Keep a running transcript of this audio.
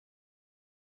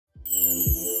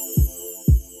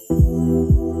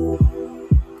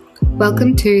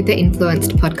Welcome to the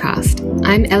Influenced podcast.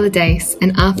 I'm Ella Dace,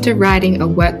 and after riding a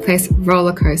workplace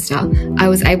roller coaster, I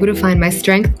was able to find my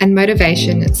strength and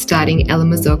motivation starting Ella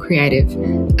Mazur Creative,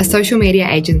 a social media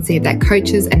agency that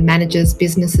coaches and manages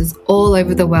businesses all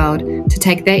over the world to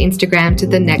take their Instagram to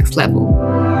the next level.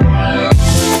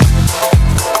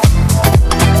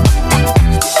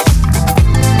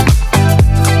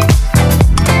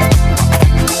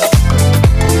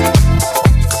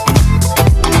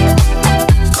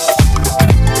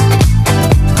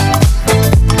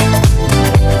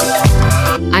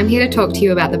 I'm here to talk to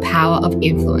you about the power of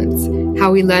influence,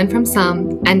 how we learn from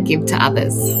some and give to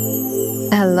others.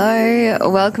 Hello,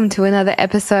 welcome to another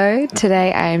episode.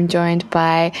 Today I am joined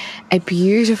by a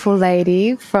beautiful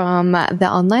lady from the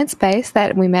online space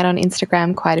that we met on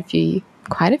Instagram quite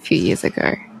a few years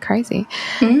ago. Crazy.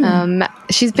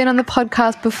 She's been on the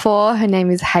podcast before. Her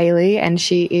name is Hayley, and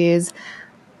she is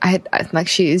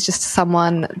just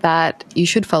someone that you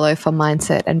should follow for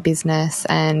mindset and business,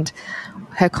 and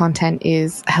her content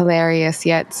is hilarious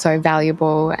yet so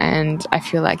valuable, and I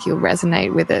feel like you'll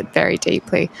resonate with it very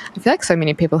deeply. I feel like so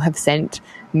many people have sent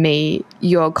me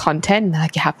your content and they're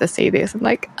like, you have to see this. I'm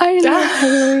like, I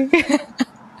know.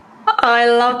 I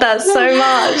love that so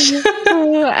much.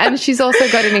 And she's also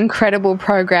got an incredible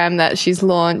program that she's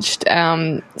launched,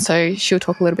 so she'll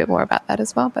talk a little bit more about that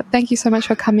as well. But thank you so much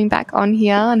for coming back on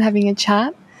here and having a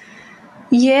chat.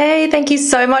 Yay, thank you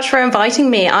so much for inviting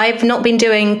me. I've not been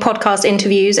doing podcast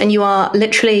interviews, and you are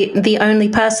literally the only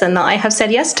person that I have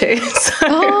said yes to.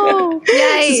 So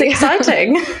yay. This is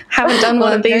exciting. Haven't done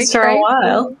one of these for a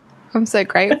while. I'm so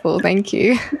grateful. Thank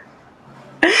you.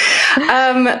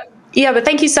 But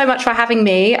thank you so much for having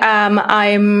me.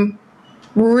 I'm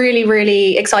really,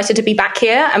 really excited to be back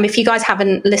here. If you guys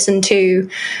haven't listened to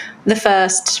the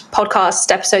first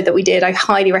podcast episode that we did, I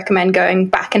highly recommend going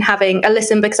back and having a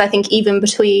listen, because I think even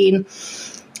between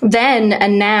then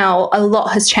and now, a lot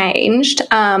has changed.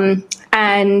 And,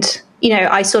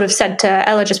 I sort of said to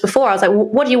Ella just before, I was like,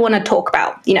 what do you want to talk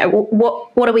about?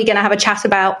 What are we going to have a chat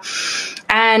about?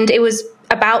 And it was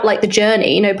about like the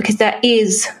journey, because there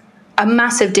is a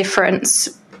massive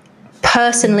difference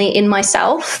personally in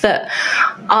myself that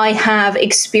I have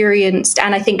experienced,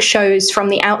 and I think shows from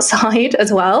the outside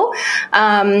as well.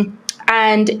 And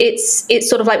it's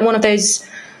sort of like one of those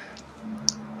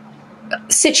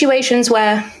situations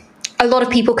where a lot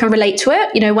of people can relate to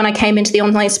it. When I came into the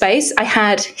online space, I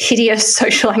had hideous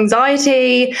social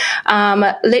anxiety,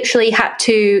 literally had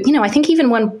to, I think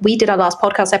even when we did our last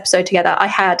podcast episode together, I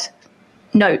had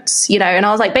notes, and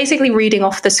I was like basically reading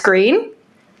off the screen.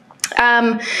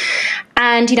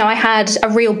 I had a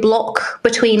real block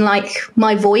between like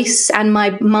my voice and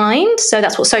my mind. So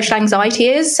that's what social anxiety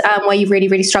is, where you really,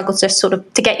 really struggle to sort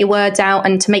of to get your words out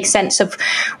and to make sense of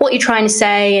what you're trying to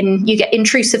say. And you get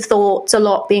intrusive thoughts a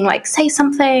lot, being like, say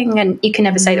something, and you can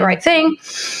never say the right thing.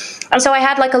 And so I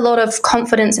had like a lot of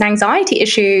confidence and anxiety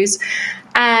issues.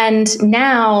 And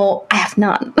now I have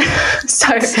none.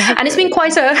 And it's been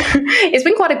quite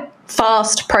a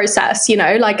fast process,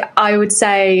 like I would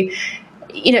say,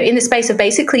 in the space of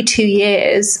basically 2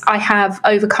 years, I have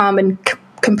overcome and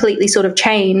completely sort of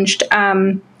changed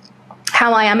how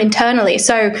I am internally.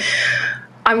 So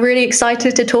I'm really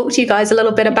excited to talk to you guys a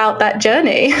little bit about that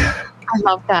journey. I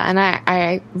love that. And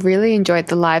I really enjoyed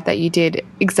the live that you did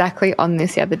exactly on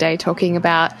this the other day, talking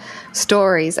about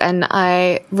stories. And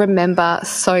I remember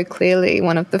so clearly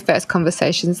one of the first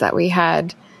conversations that we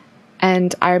had.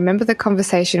 And I remember the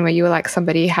conversation where you were like,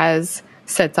 somebody has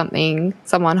said something,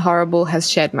 someone horrible has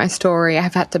shared my story, I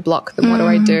have had to block them, what do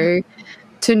I do?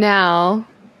 To now,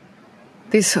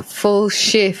 this full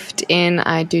shift in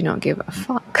I do not give a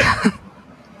fuck.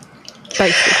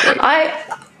 Basically.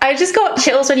 I just got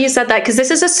chills when you said that, because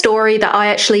this is a story that I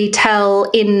actually tell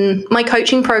in my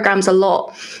coaching programs a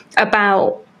lot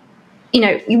about.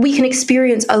 We can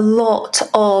experience a lot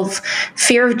of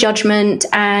fear of judgment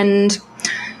and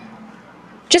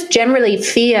just generally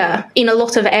fear in a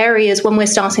lot of areas when we're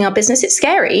starting our business. It's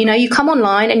scary. You come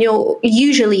online and you're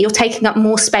taking up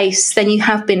more space than you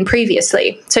have been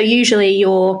previously. So usually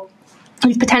you've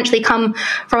potentially come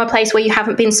from a place where you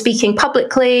haven't been speaking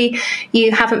publicly.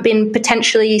 You haven't been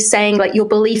potentially saying like your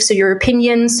beliefs or your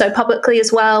opinions so publicly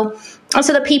as well. And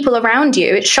so the people around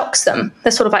you, it shocks them.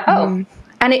 They're sort of like, oh,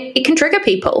 and it can trigger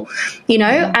people,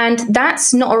 and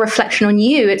that's not a reflection on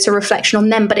you. It's a reflection on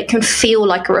them, but it can feel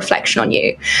like a reflection on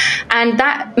you. And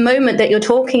that moment that you're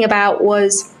talking about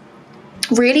was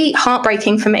really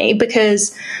heartbreaking for me,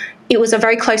 because it was a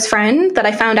very close friend that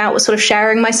I found out was sort of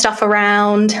sharing my stuff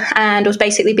around and was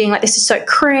basically being like, this is so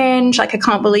cringe. Like, I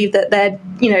can't believe that they're,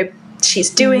 She's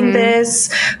doing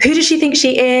this. Who does she think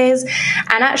she is?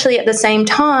 And actually at the same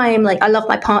time, like, I love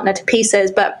my partner to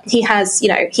pieces, but he has, you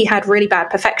know, he had really bad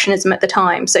perfectionism at the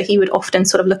time. So he would often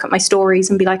sort of look at my stories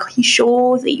and be like, are you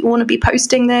sure that you want to be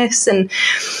posting this? And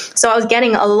so I was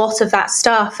getting a lot of that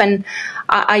stuff. And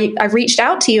I reached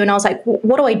out to you and I was like,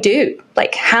 what do I do?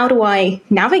 Like, how do I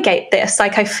navigate this?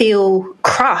 Like, I feel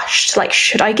crushed. Like,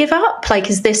 should I give up? Like,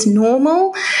 is this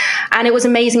normal? And it was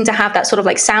amazing to have that sort of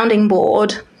like sounding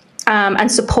board and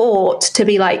support to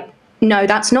be like, no,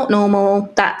 that's not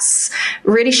normal. That's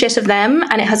really shit of them.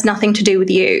 And it has nothing to do with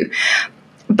you.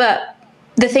 But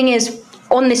the thing is,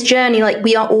 on this journey, like,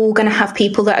 we are all going to have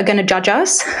people that are going to judge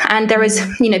us. And there is,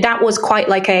 you know, that was quite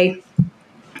like a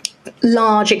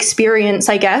large experience,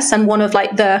 I guess, and one of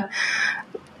like the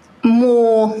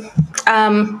more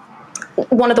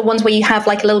one of the ones where you have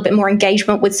like a little bit more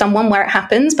engagement with someone where it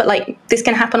happens, but like this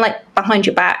can happen like behind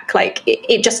your back, like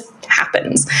it just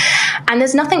happens. And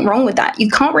there's nothing wrong with that. You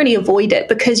can't really avoid it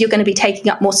because you're going to be taking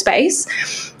up more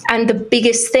space. And the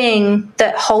biggest thing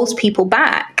that holds people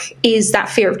back is that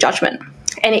fear of judgment.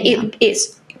 And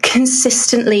it's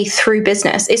consistently through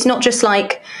business. It's not just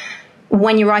like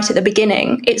when you're right at the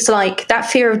beginning. It's like that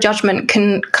fear of judgment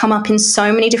can come up in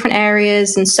so many different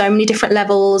areas and so many different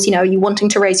levels. You know, you wanting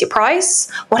to raise your price.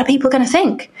 What are people going to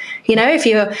think? You know, if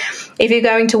you're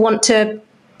going to want to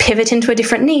pivot into a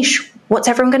different niche, what's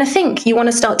everyone going to think? You want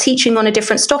to start teaching on a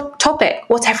different topic.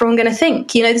 What's everyone going to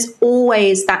think? You know, there's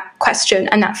always that question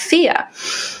and that fear.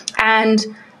 And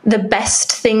the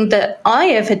best thing that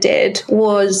I ever did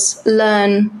was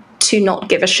learn to not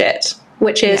give a shit,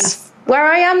 which is where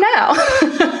I am now.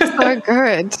 So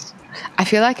good. I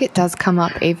feel like it does come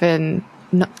up even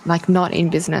not in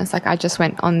business. Like, I just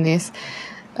went on this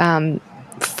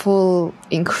full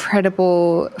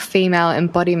incredible female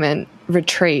embodiment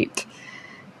retreat,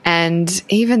 and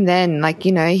even then, like,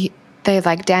 you know, they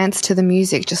like dance to the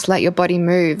music, just let your body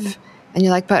move, and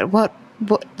you're like, but what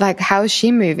like, how is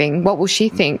she moving? What will she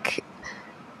think?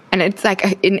 And it's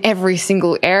like in every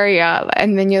single area.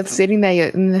 And then you're sitting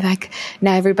there and they're like,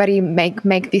 now everybody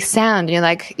make this sound. And you're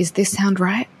like, is this sound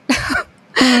right? So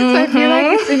I feel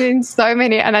like it's in so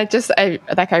many. And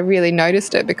I really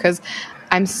noticed it because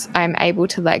I'm able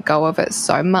to let go of it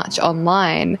so much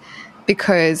online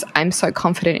because I'm so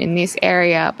confident in this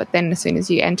area. But then as soon as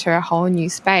you enter a whole new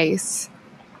space,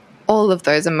 all of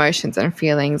those emotions and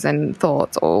feelings and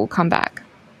thoughts all come back.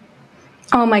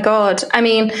 Oh my God. I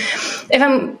mean, if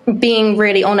I'm being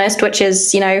really honest, which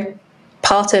is, you know,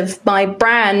 part of my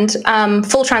brand,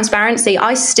 full transparency,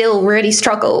 I still really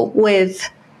struggle with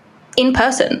in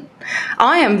person.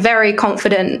 I am very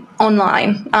confident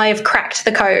online. I have cracked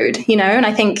the code, you know, and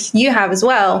I think you have as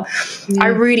well. I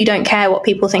really don't care what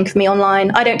people think of me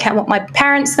online. I don't care what my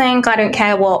parents think. I don't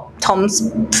care what Tom's,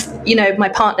 you know, my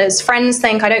partner's friends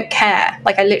think. I don't care.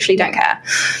 Like, I literally don't care.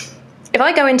 If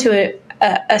I go into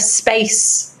a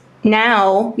space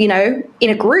now, you know, in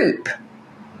a group,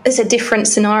 it's a different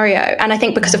scenario. And I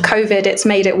think because of COVID, it's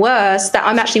made it worse, that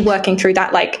I'm actually working through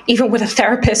that, like, even with a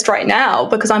therapist right now,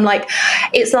 because I'm like,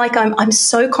 it's like I'm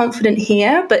so confident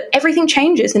here, but everything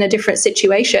changes in a different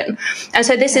situation. And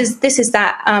so this is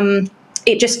that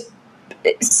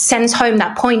it sends home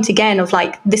that point again of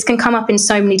like, this can come up in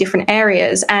so many different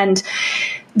areas. And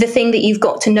the thing that you've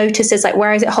got to notice is like,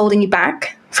 where is it holding you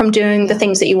back from doing the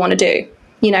things that you want to do?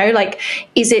 You know, like,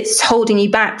 is it holding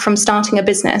you back from starting a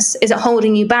business? Is it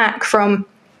holding you back from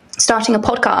starting a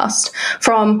podcast,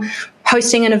 from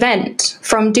hosting an event,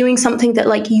 from doing something that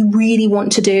like you really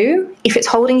want to do? If it's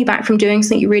holding you back from doing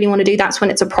something you really want to do, that's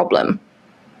when it's a problem.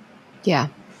 Yeah,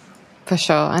 for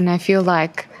sure. And I feel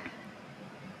like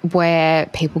where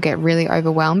people get really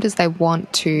overwhelmed is they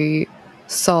want to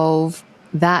solve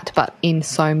that, but in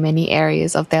so many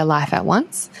areas of their life at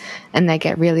once, and they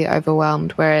get really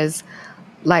overwhelmed. Whereas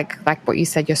like what you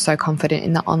said, you're so confident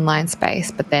in the online space,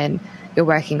 but then you're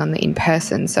working on the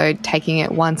in-person. So taking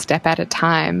it one step at a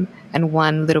time and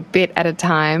one little bit at a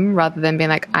time, rather than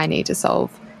being like, I need to solve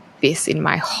this in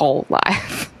my whole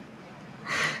life.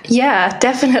 Yeah,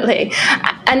 definitely.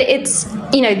 And it's,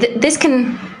 you know, this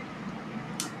can,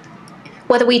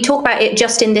 whether we talk about it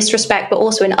just in this respect, but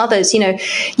also in others, you know,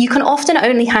 you can often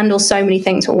only handle so many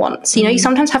things at once. You know, you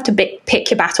sometimes have to pick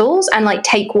your battles and like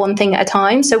take one thing at a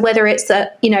time. So whether it's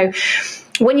that, you know,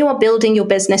 when you are building your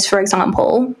business, for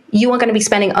example, you are going to be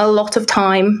spending a lot of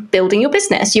time building your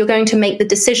business. You're going to make the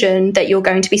decision that you're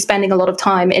going to be spending a lot of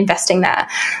time investing there.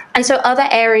 And so other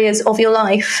areas of your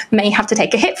life may have to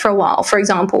take a hit for a while. For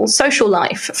example, social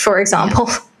life, for example.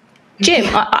 gym.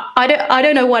 I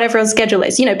don't know what everyone's schedule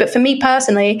is, but for me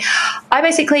personally, I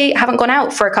basically haven't gone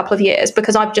out for a couple of years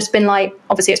because I've just been like,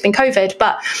 obviously it's been COVID,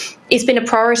 but it's been a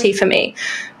priority for me.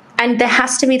 And there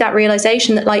has to be that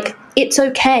realization that like, it's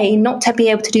okay not to be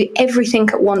able to do everything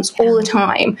at once all the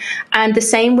time. And the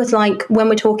same with like when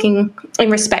we're talking in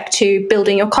respect to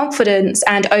building your confidence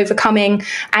and overcoming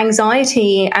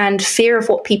anxiety and fear of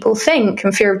what people think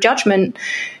and fear of judgment.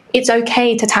 It's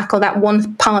okay to tackle that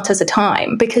one part at a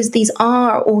time because these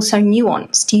are also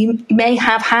nuanced. You may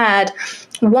have had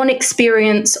one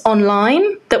experience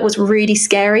online that was really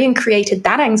scary and created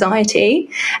that anxiety,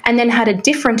 and then had a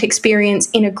different experience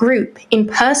in a group in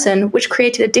person, which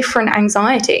created a different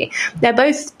anxiety. They're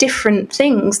both different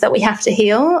things that we have to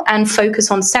heal and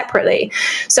focus on separately.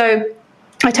 So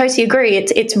I totally agree.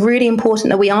 It's really important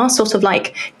that we are sort of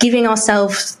like giving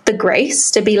ourselves the grace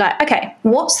to be like, okay,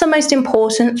 what's the most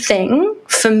important thing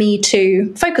for me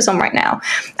to focus on right now?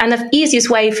 And the easiest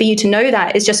way for you to know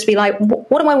that is just to be like,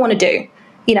 what do I want to do?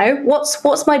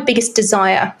 What's my biggest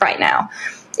desire right now?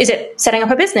 Is it setting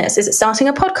up a business? Is it starting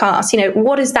a podcast?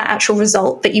 What is that actual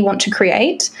result that you want to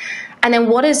create? And then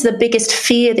what is the biggest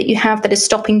fear that you have that is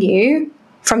stopping you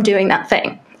from doing that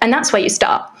thing? And that's where you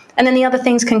start. And then the other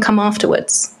things can come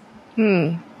afterwards.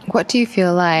 What do you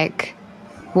feel like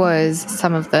was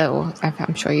some of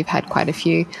I'm sure you've had quite a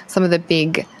few, some of the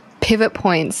big pivot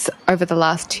points over the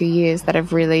last 2 years that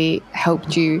have really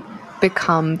helped you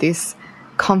become this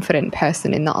confident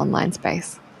person in the online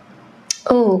space?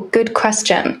 Oh, good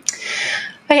question.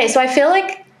 Okay, so I feel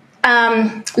like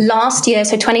last year,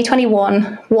 so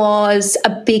 2021, was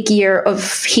a big year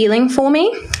of healing for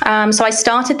me. So I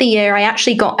started the year, I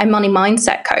actually got a money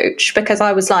mindset coach because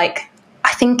I was like,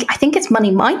 I think it's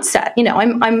money mindset.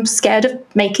 I'm scared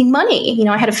of making money.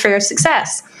 I had a fear of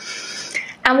success.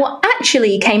 And what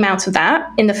actually came out of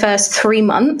that in the first 3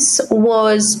 months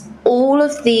was all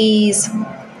of these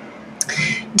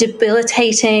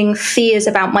debilitating fears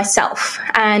about myself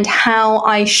and how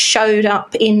I showed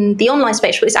up in the online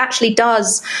space, which actually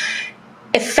does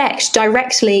affect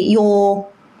directly your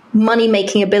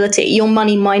money-making ability, your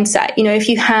money mindset. If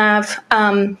you have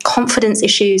confidence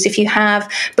issues, if you have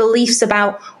beliefs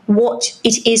about what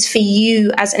it is for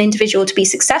you as an individual to be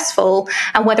successful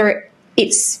and whether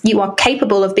it's you are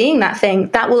capable of being that thing,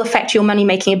 that will affect your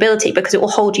money-making ability because it will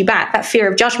hold you back. That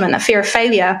fear of judgment, that fear of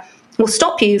failure will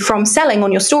stop you from selling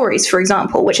on your stories, for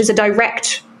example, which is a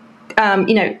direct,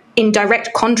 in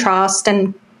direct contrast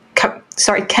and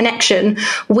connection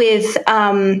with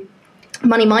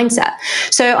money mindset.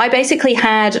 So I basically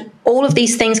had all of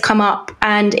these things come up,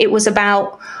 and it was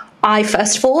about, I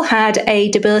first of all had a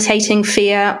debilitating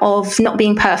fear of not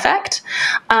being perfect,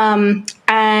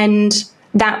 and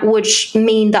that would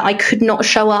mean that I could not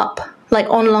show up like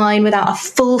online without a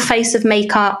full face of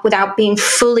makeup, without being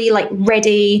fully like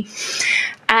ready.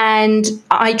 And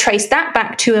I traced that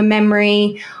back to a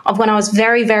memory of when I was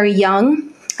very, very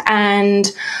young,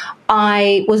 and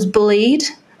I was bullied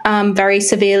very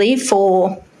severely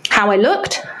for how I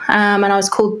looked. And I was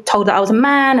told that I was a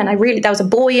man, and there was a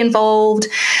boy involved.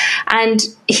 And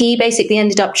he basically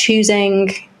ended up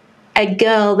choosing a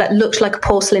girl that looked like a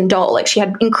porcelain doll. Like, she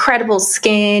had incredible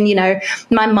skin.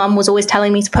 My mum was always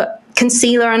telling me to put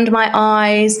concealer under my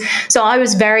eyes. So I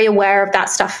was very aware of that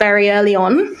stuff very early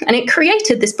on. And it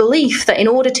created this belief that in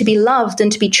order to be loved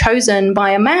and to be chosen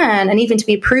by a man and even to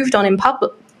be approved in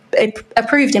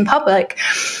public,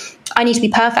 I need to be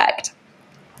perfect,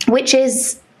 which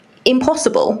is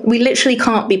impossible. We literally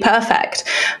can't be perfect.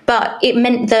 But it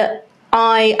meant that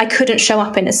I couldn't show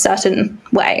up in a certain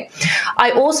way.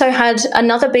 I also had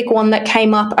another big one that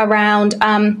came up around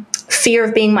fear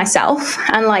of being myself.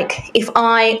 And like, if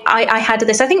I had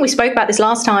this, I think we spoke about this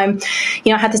last time,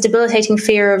 I had this debilitating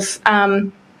fear of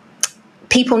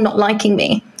people not liking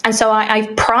me. And so I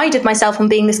prided myself on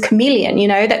being this chameleon,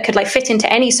 that could like fit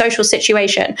into any social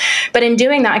situation. But in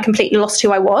doing that, I completely lost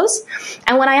who I was.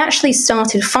 And when I actually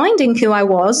started finding who I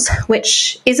was,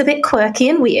 which is a bit quirky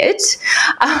and weird,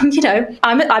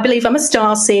 I believe I'm a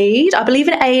starseed. I believe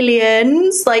in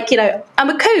aliens. I'm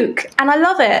a kook and I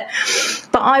love it.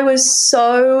 But I was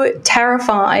so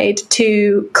terrified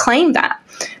to claim that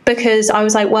because I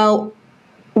was like, well,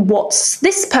 what's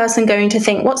this person going to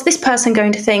think? What's this person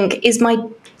going to think? Is my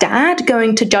dad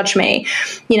going to judge me?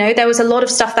 There was a lot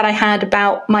of stuff that I had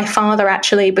about my father,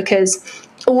 actually, because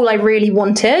all I really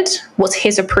wanted was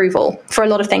his approval for a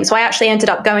lot of things. So I actually ended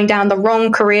up going down the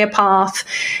wrong career path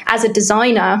as a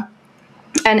designer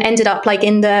and ended up like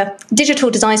in the digital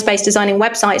design space designing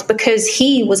websites because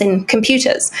he was in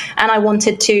computers and I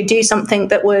wanted to do something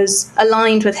that was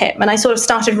aligned with him. And I sort of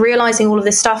started realizing all of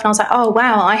this stuff and I was like, oh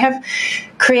wow, I have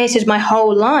created my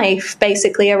whole life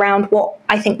basically around what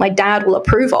I think my dad will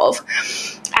approve of.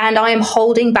 And I am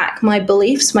holding back my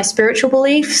beliefs, my spiritual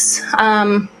beliefs,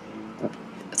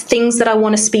 things that I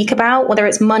want to speak about, whether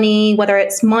it's money, whether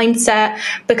it's mindset,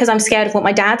 because I'm scared of what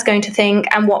my dad's going to think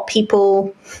and what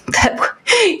people that,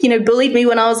 bullied me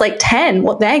when I was like 10,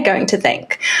 what they're going to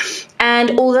think.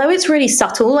 And although it's really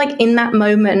subtle, like in that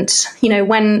moment,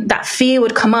 when that fear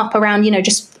would come up around,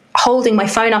 just holding my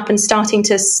phone up and starting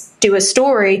to do a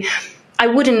story, I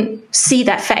wouldn't see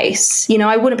their face.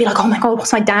 I wouldn't be like, oh my God,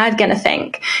 what's my dad going to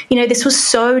think? This was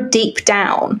so deep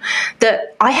down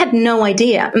that I had no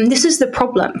idea. And this is the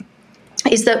problem,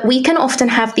 is that we can often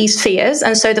have these fears.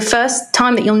 And so the first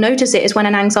time that you'll notice it is when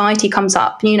an anxiety comes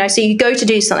up, so you go to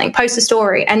do something, post a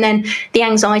story, and then the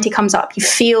anxiety comes up. You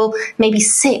feel maybe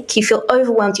sick, you feel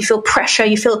overwhelmed, you feel pressure,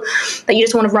 you feel that you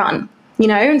just want to run,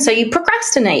 and so you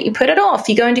procrastinate, you put it off,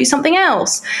 you go and do something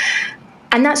else.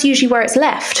 And that's usually where it's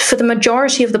left for the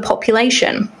majority of the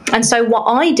population. And so what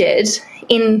I did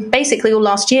in basically all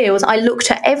last year was I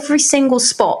looked at every single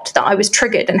spot that I was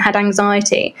triggered and had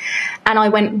anxiety, and I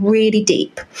went really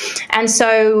deep. And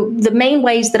so the main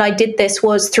ways that I did this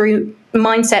was through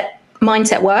mindset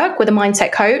work with a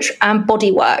mindset coach and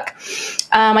body work.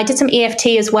 I did some EFT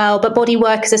as well, but body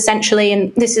work is essentially,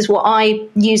 and this is what I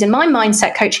use in my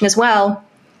mindset coaching as well,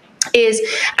 is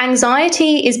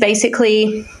anxiety is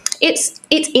basically... It's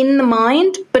in the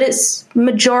mind, but it's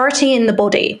majority in the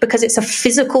body because it's a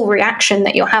physical reaction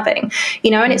that you're having,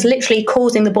 and it's literally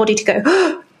causing the body to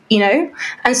go,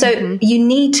 and so you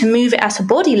need to move it at a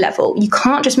body level. You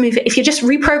can't just move it. If you're just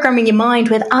reprogramming your mind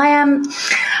with, I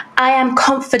am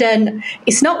confident,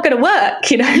 it's not going to work,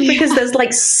 because there's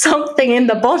like something in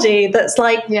the body that's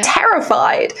like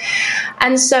terrified.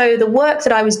 And so the work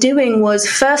that I was doing was,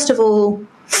 first of all,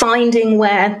 finding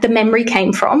where the memory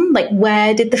came from, like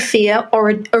where did the fear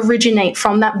originate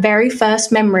from, that very first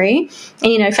memory.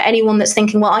 And, for anyone that's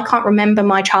thinking, well, I can't remember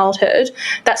my childhood,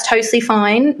 that's totally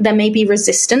fine. There may be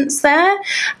resistance there,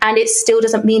 and it still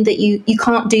doesn't mean that you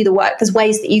can't do the work. There's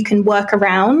ways that you can work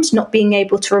around not being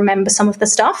able to remember some of the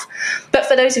stuff. But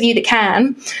for those of you that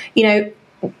can,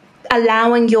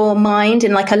 allowing your mind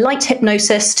in like a light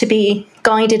hypnosis to be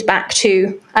guided back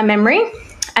to a memory,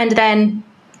 and then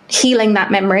healing that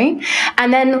memory,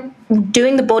 and then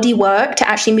doing the body work to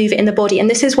actually move it in the body. And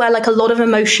this is where like a lot of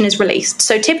emotion is released.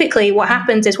 So typically what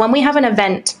happens is when we have an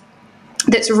event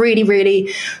that's really,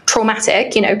 really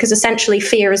traumatic, because essentially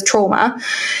fear is trauma,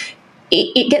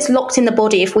 it gets locked in the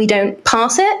body if we don't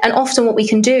pass it. And often what we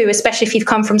can do, especially if you've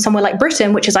come from somewhere like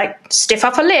Britain, which is like stiff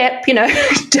upper lip,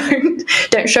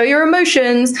 don't show your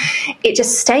emotions, it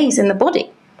just stays in the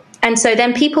body. And so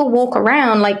then people walk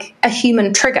around like a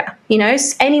human trigger,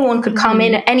 anyone could come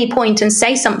in at any point and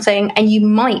say something, and you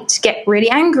might get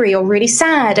really angry or really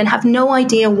sad and have no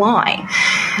idea why.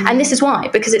 And this is why,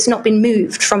 because it's not been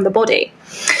moved from the body.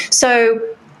 So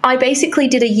I basically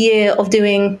did a year of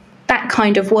doing that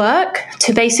kind of work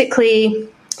to basically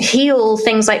heal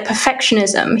things like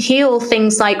perfectionism, heal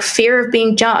things like fear of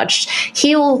being judged,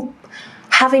 heal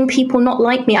having people not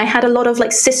like me. I had a lot of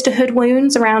like sisterhood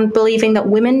wounds around believing that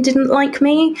women didn't like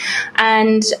me.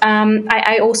 And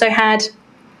I also had,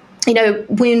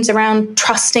 wounds around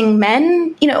trusting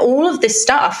men. All of this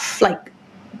stuff like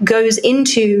goes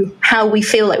into how we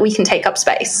feel like we can take up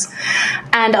space.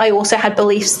 And I also had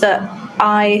beliefs that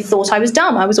I thought I was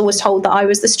dumb. I was always told that I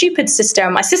was the stupid sister,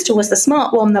 and my sister was the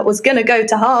smart one that was going to go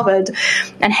to Harvard,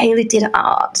 and Hayley did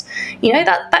art.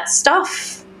 That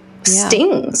stuff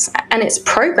stings, and it's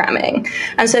programming.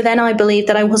 And so then I believed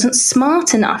that I wasn't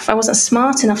smart enough. I wasn't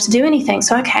smart enough to do anything.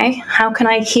 So, okay, how can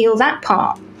I heal that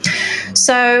part?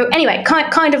 So anyway,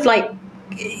 kind of like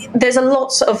there's a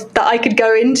lot of that I could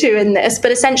go into in this,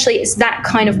 but essentially it's that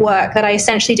kind of work that I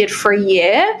essentially did for a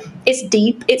year. It's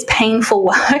deep. It's painful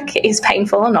work. It is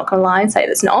painful. I'm not going to lie and say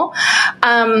it's not.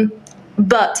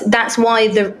 But that's why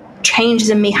the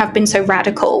changes in me have been so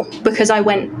radical, because I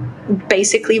went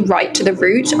basically right to the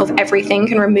root of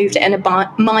everything and removed it in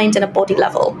a mind and a body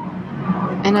level.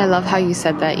 And I love how you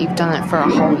said that you've done it for a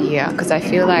whole year, because I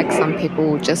feel like some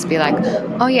people will just be like,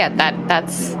 oh yeah,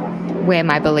 that's where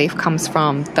my belief comes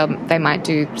from. They might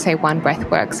do, say, one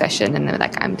breathwork session and they're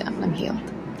like, I'm done, I'm healed.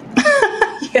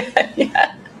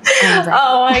 Yeah.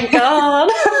 Oh my God.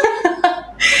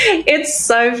 It's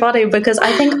so funny because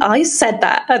I think I said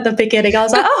that at the beginning. I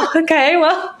was like, oh, okay,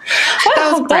 well,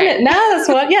 I've done it now. That's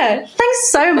what, yeah. Thanks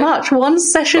so much. One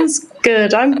session's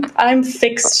good. I'm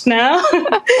fixed now.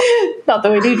 Not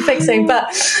that we need fixing, but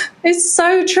it's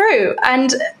so true.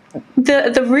 And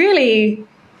the really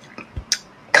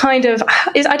kind of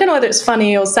is, I don't know whether it's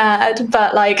funny or sad,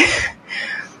 but like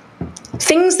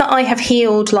things that I have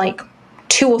healed like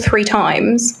 2 or 3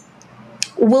 times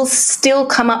will still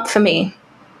come up for me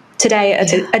today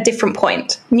at a different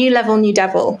point. New level, new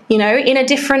devil, you know, in a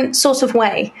different sort of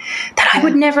way that I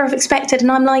would never have expected.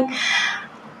 And I'm like,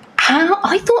 how?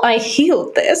 I thought I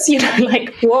healed this, you know,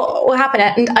 like what happened?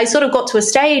 And I sort of got to a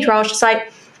stage where I was just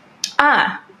like,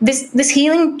 this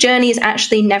healing journey is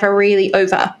actually never really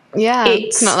over. Yeah,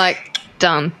 it's not like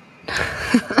done.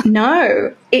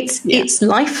 No, it's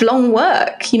lifelong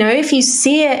work. You know, if you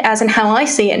see it as, and how I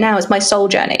see it now, as my soul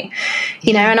journey,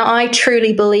 you know, and I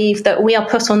truly believe that we are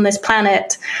put on this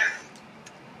planet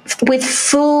with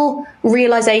full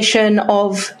realization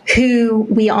of who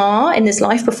we are in this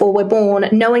life before we're born,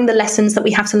 knowing the lessons that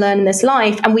we have to learn in this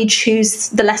life, and we choose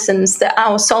the lessons that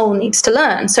our soul needs to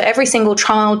learn. So every single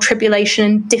trial,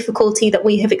 tribulation, difficulty that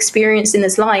we have experienced in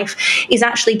this life is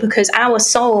actually because our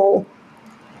soul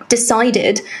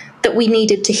decided that we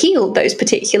needed to heal those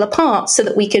particular parts so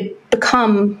that we could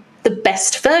become the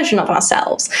best version of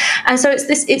ourselves. And so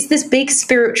it's this big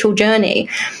spiritual journey.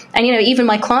 And, you know, even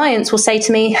my clients will say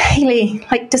to me, Hayley,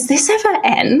 like, does this ever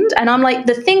end? And I'm like,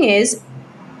 the thing is,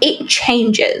 it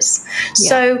changes. Yeah.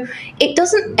 So it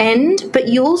doesn't end, but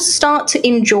you'll start to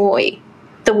enjoy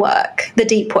the work, the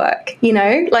deep work, you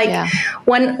know, like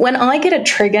when I get a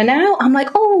trigger now, I'm like,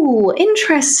 oh,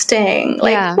 interesting.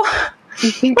 Like, what?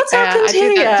 What's happened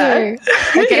here?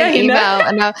 I get an email,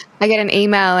 and I get an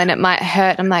email, and it might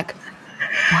hurt. I'm like,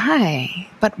 why?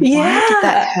 But why did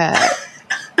that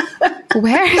hurt?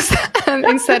 Where is that?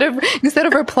 Instead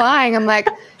of replying, I'm like,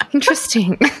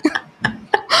 interesting.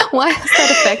 Why is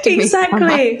that affecting me?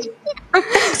 Exactly.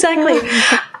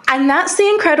 And that's the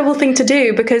incredible thing to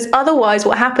do, because otherwise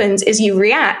what happens is you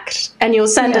react and you'll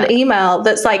send an email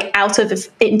that's like out of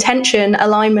intention,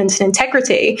 alignment, and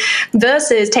integrity,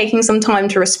 versus taking some time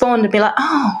to respond and be like,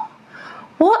 oh,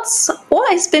 what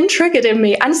has been triggered in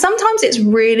me? And sometimes it's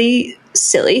really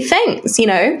silly things, you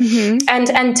know,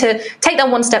 and to take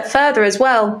that one step further as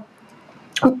well,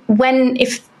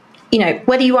 you know,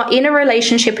 whether you are in a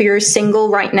relationship or you're single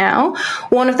right now,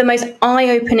 one of the most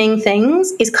eye-opening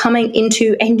things is coming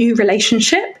into a new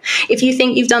relationship. If you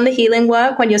think you've done the healing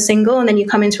work when you're single and then you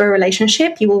come into a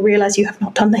relationship, you will realize you have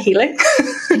not done the healing.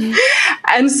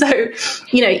 And so,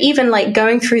 you know, even like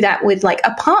going through that with like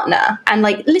a partner and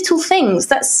like little things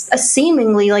that's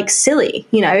seemingly like silly,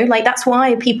 you know, like that's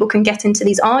why people can get into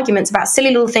these arguments about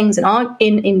silly little things in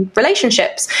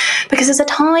relationships, because there's a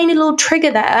tiny little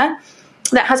trigger there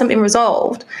that hasn't been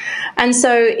resolved. And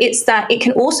so it's that it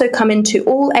can also come into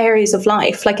all areas of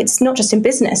life. Like, it's not just in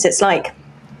business, it's like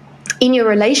in your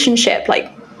relationship, like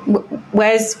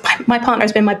where's my partner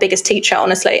has been my biggest teacher,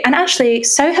 honestly. And actually,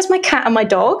 so has my cat and my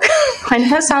dog. I know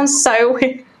that sounds so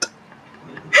weird.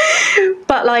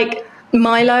 But like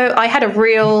Milo, I had a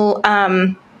real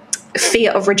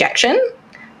fear of rejection.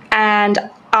 And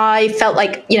I felt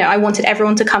like, you know, I wanted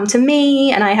everyone to come to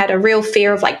me, and I had a real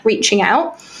fear of like reaching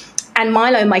out. And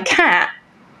Milo, my cat,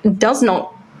 does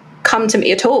not come to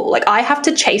me at all. Like, I have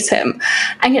to chase him.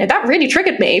 And, you know, that really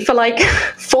triggered me for like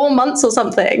 4 months or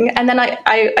something. And then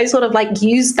I sort of like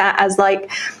used that as like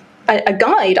a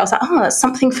guide. I was like, oh, that's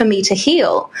something for me to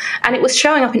heal. And it was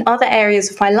showing up in other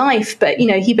areas of my life. But, you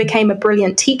know, he became a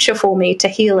brilliant teacher for me to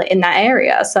heal it in that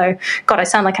area. So, God, I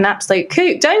sound like an absolute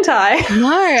kook, don't I? No,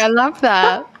 I love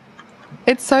that.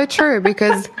 It's so true,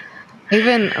 because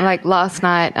even like last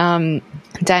night,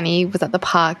 Danny was at the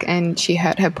park and she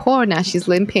hurt her paw. Now she's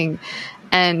limping,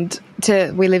 and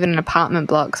we live in an apartment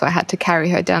block, so I had to carry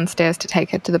her downstairs to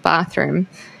take her to the bathroom.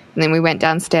 And then we went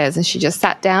downstairs and she just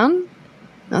sat down. And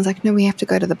I was like, no, we have to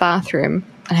go to the bathroom.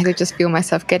 And I could just feel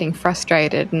myself getting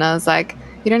frustrated. And I was like,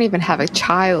 you don't even have a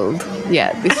child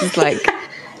yet. This is like,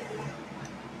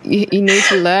 you need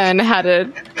to learn how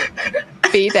to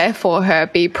be there for her,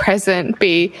 be present,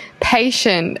 be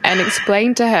patient, and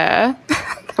explain to her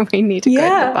that we need to go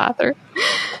to the bathroom.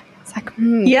 It's like,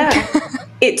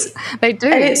 they do.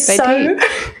 And it's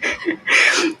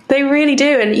they really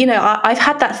do. And, you know, I've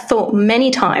had that thought many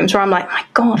times where I'm like, my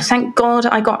God, thank God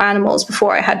I got animals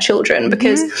before I had children,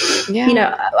 because, you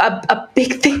know, a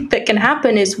big thing that can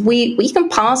happen is we can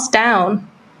pass down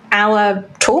our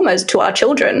traumas to our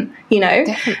children, you know.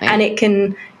 Definitely. And it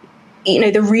can, you know,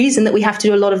 the reason that we have to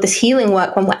do a lot of this healing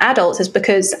work when we're adults is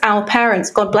because our parents,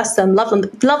 God bless them, love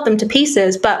them to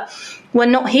pieces, but were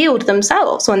not healed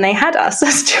themselves when they had us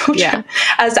as children,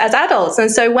 as adults.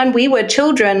 And so when we were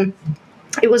children,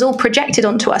 it was all projected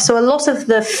onto us. So a lot of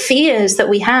the fears that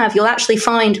we have, you'll actually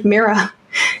find mirror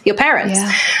your parents.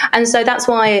 Yeah. And so that's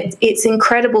why it's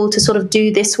incredible to sort of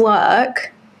do this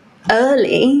work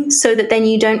early, so that then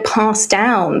you don't pass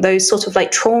down those sort of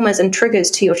like traumas and triggers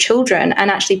to your children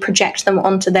and actually project them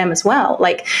onto them as well.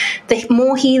 Like, the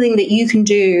more healing that you can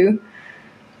do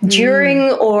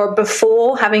during or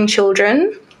before having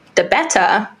children, the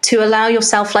better, to allow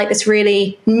yourself like this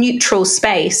really neutral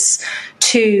space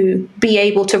to be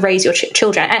able to raise your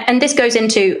children. And this goes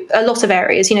into a lot of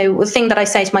areas. You know, the thing that I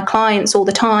say to my clients all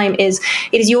the time is,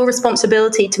 it is your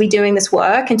responsibility to be doing this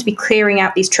work and to be clearing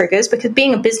out these triggers, because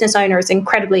being a business owner is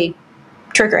incredibly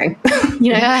triggering.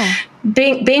 You know,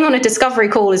 being on a discovery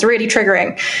call is really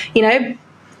triggering. You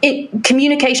know,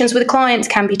 communications with clients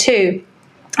can be too.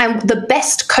 And the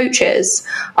best coaches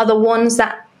are the ones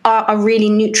that are a really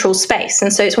neutral space.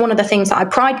 And so it's one of the things that I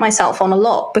pride myself on a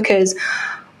lot, because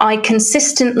I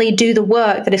consistently do the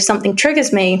work that if something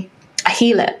triggers me, I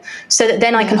heal it, so that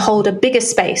then I can hold a bigger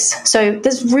space. So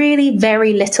there's really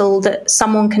very little that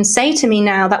someone can say to me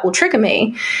now that will trigger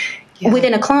me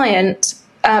within a client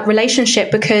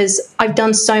relationship, because I've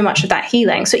done so much of that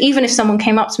healing. So even if someone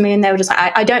came up to me and they were just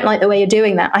like, I don't like the way you're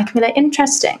doing that, I can be like,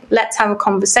 interesting, let's have a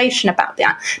conversation about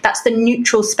that. That's the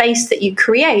neutral space that you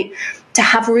create to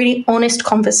have really honest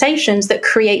conversations that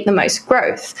create the most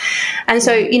growth. And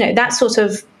so, you know, that sort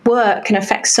of work can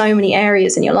affect so many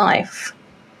areas in your life.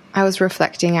 I was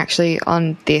reflecting actually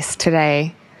on this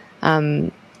today.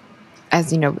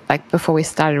 As you know, like before we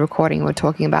started recording, we were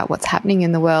talking about what's happening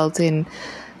in the world in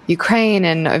Ukraine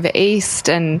and over East,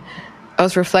 and I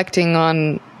was reflecting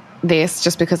on this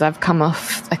just because I've come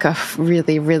off like a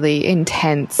really, really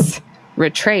intense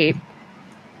retreat,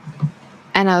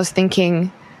 and I was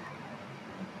thinking,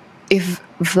 if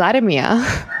Vladimir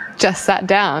just sat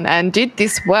down and did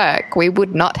this work, we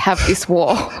would not have this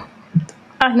war.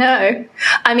 I know.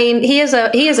 I mean, he is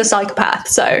a psychopath,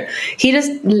 so he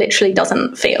just literally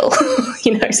doesn't feel,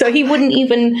 you know, so he wouldn't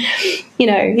even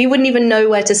know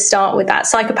where to start with that.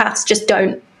 Psychopaths just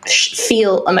don't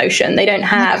feel emotion. They don't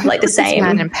have like the same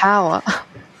man in power.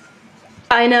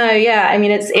 I know. Yeah. I mean,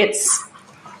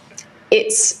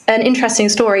 it's an interesting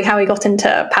story how he got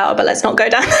into power, but let's not go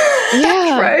down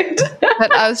that road.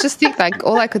 But I was just thinking, like,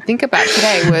 all I could think about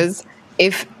today was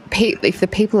if the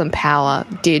people in power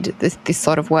did this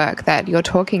sort of work that you're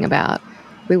talking about,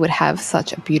 we would have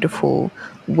such a beautiful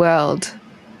world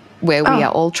where we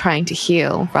are all trying to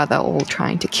heal rather all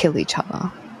trying to kill each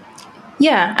other.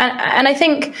 Yeah, and I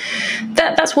think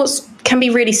that's what can be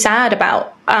really sad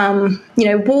about you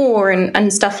know, war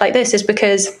and stuff like this, is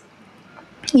because,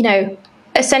 you know,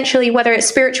 essentially, whether it's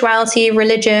spirituality,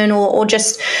 religion, or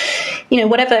just, you know,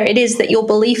 whatever it is that your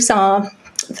beliefs are,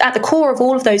 at the core of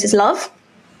all of those is love.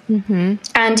 Mm-hmm.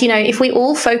 And, you know, if we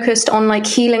all focused on like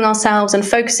healing ourselves and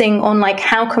focusing on like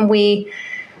how can we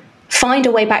find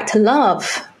a way back to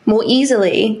love more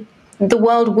easily, the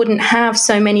world wouldn't have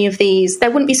so many of these.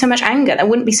 There wouldn't be so much anger. There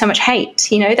wouldn't be so much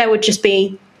hate. You know, there would just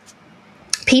be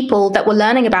people that were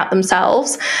learning about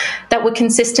themselves, that were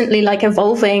consistently like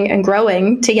evolving and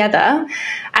growing together.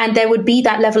 And there would be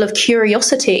that level of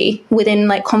curiosity within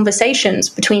like conversations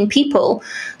between people,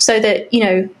 so that, you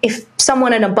know, if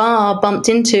someone in a bar bumped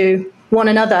into one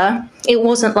another, it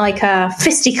wasn't like a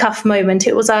fisticuff moment.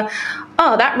 It was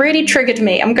that really triggered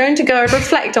me. I'm going to go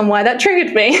reflect on why that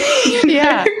triggered me.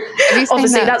 Yeah.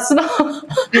 Obviously, that's not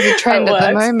there's a trend at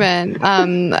the moment.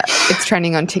 It's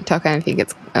trending on TikTok, and I think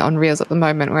it's on Reels at the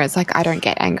moment, where it's like, I don't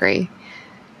get angry.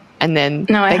 And then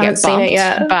I they haven't get bumped seen it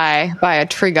yet. by a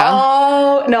trigger.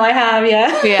 Oh, no, I have,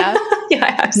 yeah. Yeah. Yeah,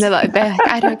 I have. And they're like,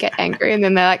 I don't get angry. And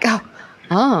then they're like,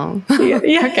 oh.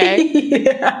 Yeah. Okay.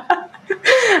 Yeah.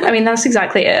 I mean, that's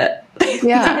exactly it.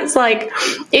 Yeah. It's like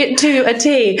it to a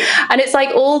T. And it's like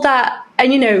all that,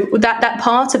 and, you know, that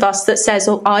part of us that says,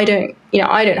 oh, I don't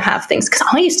have things. Because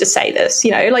I used to say this,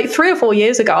 you know, like 3 or 4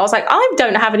 years ago, I was like, I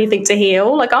don't have anything to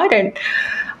heal. Like,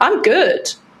 I'm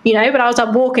good, you know, but I was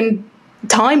like walking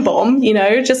time bomb, you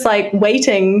know, just like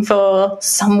waiting for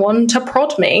someone to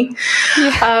prod me.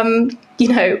 Yeah. You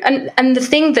know, and the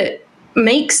thing that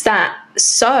makes that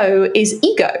so is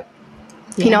ego.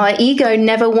 Yeah. You know, our ego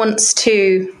never wants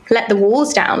to let the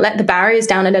walls down, let the barriers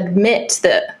down, and admit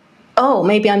that, oh,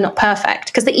 maybe I'm not perfect.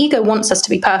 Because the ego wants us to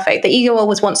be perfect. The ego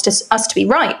always wants us to be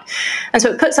right. And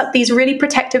so it puts up these really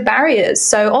protective barriers.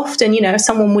 So often, you know,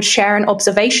 someone would share an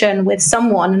observation with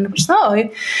someone, and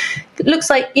it looks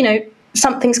like, you know,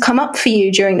 something's come up for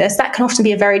you during this. That can often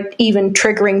be a very even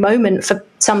triggering moment for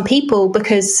some people,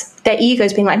 because their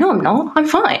ego's being like, no, I'm not. I'm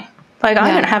fine. Like,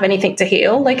 I don't have anything to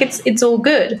heal. Like, it's all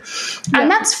good. Yeah.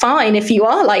 And that's fine if you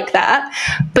are like that.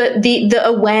 But the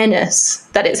awareness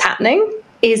that it's happening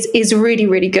is really,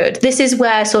 really good. This is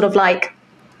where sort of like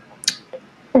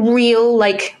real,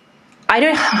 like, I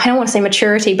don't want to say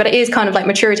maturity, but it is kind of like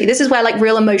maturity. This is where like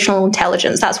real emotional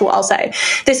intelligence, that's what I'll say.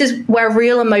 This is where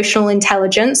real emotional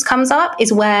intelligence comes up,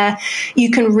 is where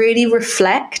you can really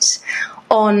reflect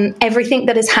on everything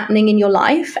that is happening in your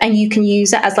life, and you can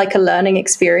use it as like a learning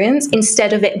experience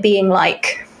instead of it being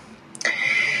like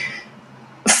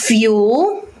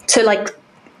fuel to like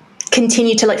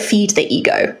continue to like feed the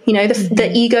ego. You know, the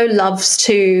ego loves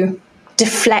to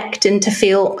deflect and to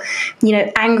feel, you know,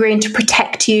 angry and to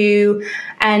protect you.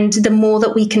 And the more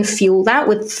that we can fuel that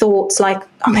with thoughts like,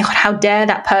 oh my God, how dare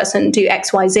that person do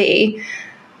XYZ,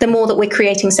 the more that we're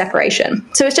creating separation.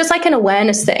 So it's just like an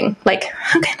awareness thing. Like,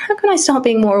 how can I start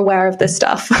being more aware of this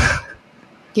stuff?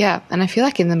 Yeah. And I feel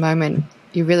like in the moment,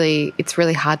 it's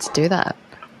really hard to do that,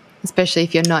 especially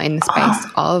if you're not in the space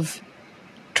of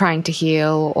trying to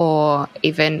heal, or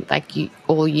even like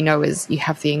all you know is you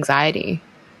have the anxiety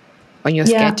when you're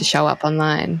scared to show up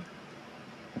online.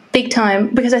 Big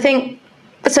time. Because I think,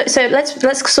 so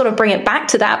let's sort of bring it back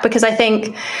to that, because I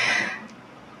think,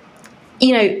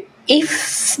 you know,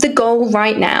 if the goal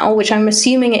right now, which I'm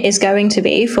assuming it is going to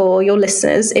be for your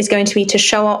listeners, is going to be to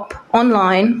show up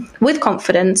online with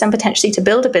confidence and potentially to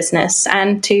build a business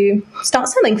and to start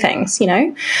selling things, you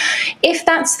know, if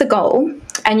that's the goal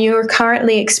and you're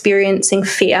currently experiencing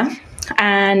fear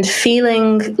and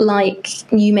feeling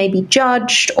like you may be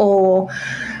judged, or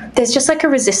there's just like a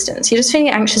resistance, you're just feeling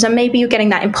anxious, and maybe you're getting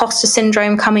that imposter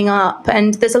syndrome coming up,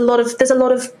 and there's a lot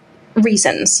of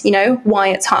reasons, you know, why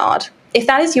it's hard. If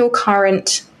that is your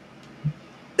current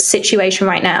situation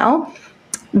right now,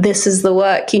 this is the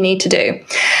work you need to do.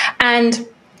 And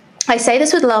I say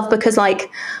this with love because, like,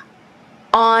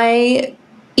 I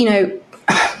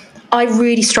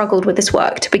really struggled with this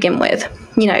work to begin with.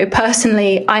 You know,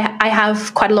 personally, I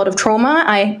have quite a lot of trauma.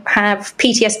 I have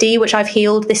PTSD, which I've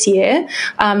healed this year,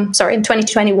 in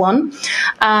 2021.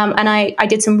 And I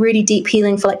did some really deep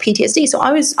healing for like PTSD. So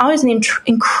I was an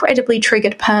incredibly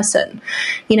triggered person,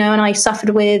 you know, and I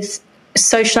suffered with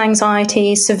social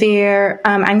anxiety, severe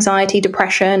anxiety,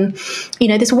 depression. You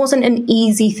know, this wasn't an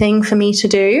easy thing for me to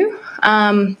do.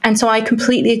 And so I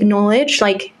completely acknowledge,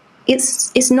 like,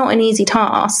 it's not an easy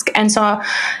task. And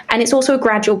it's also a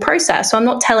gradual process. So I'm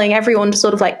not telling everyone to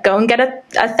sort of like go and get a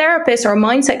therapist or a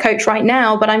mindset coach right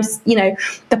now, but I'm, you know,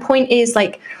 the point is,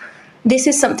 like, this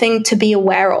is something to be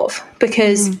aware of,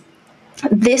 because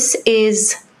this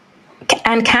is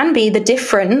and can be the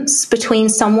difference between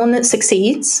someone that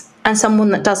succeeds and someone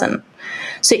that doesn't.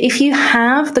 So if you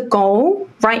have the goal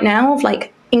right now of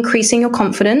like increasing your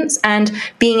confidence and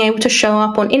being able to show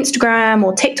up on Instagram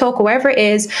or TikTok or wherever it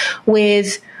is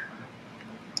with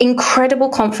incredible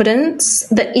confidence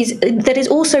that is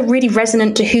also really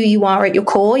resonant to who you are at your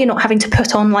core. You're not having to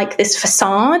put on like this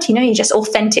facade, you know, you're just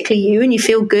authentically you and you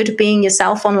feel good being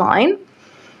yourself online.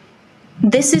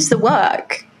 This is the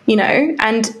work, you know,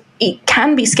 and it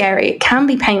can be scary, it can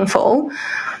be painful,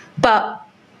 but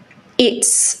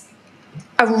it's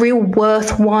a real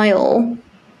worthwhile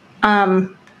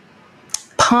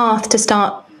path to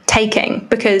start taking,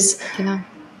 because I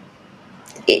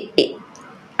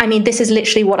mean, this is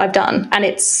literally what I've done, and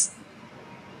it's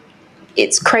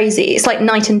crazy. It's like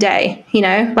night and day, you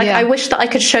know, like I wish that I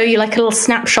could show you like a little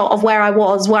snapshot of where I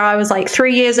was like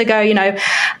 3 years ago, you know,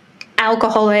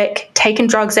 alcoholic, taking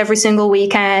drugs every single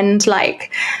weekend,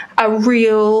 like a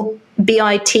real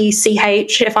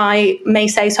bitch, if I may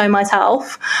say so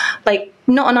myself, like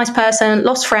not a nice person,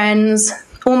 lost friends,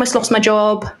 almost lost my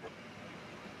job,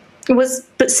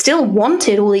 but still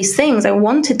wanted all these things. I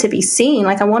wanted to be seen,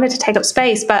 like I wanted to take up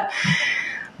space, but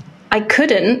I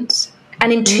couldn't.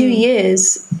 And in 2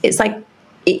 years, it's like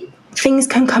things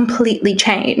can completely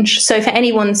change. So for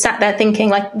anyone sat there thinking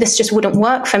like this just wouldn't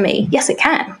work for me, yes, it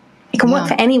can. It can work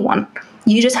for anyone.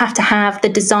 You just have to have the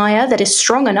desire that is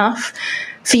strong enough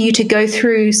for you to go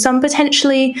through some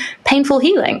potentially painful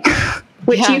healing,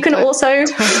 which you can also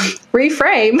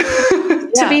reframe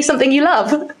to be something you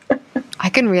love. I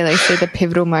can really see the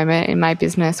pivotal moment in my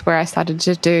business where I started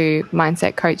to do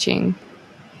mindset coaching,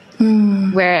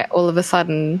 where all of a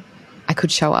sudden I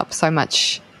could show up so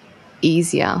much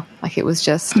easier. Like it was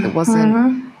just, it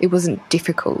wasn't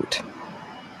difficult.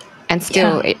 And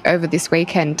still over this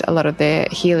weekend, a lot of the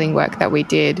healing work that we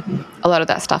did, a lot of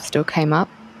that stuff still came up.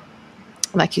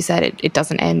 Like you said, it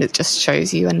doesn't end. It just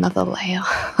shows you another layer.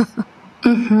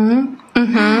 Yeah.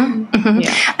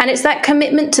 And it's that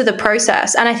commitment to the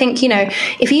process. And I think, you know,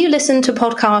 if you listen to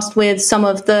podcasts with some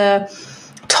of the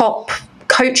top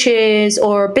coaches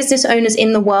or business owners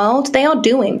in the world, they are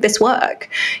doing this work.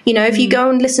 You know, if you go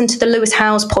and listen to the Lewis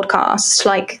Howes podcast,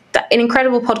 like an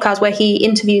incredible podcast where he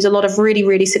interviews a lot of really,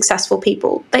 really successful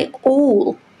people, they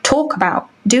all talk about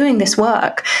doing this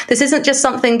work. This isn't just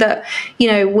something that, you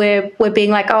know, we're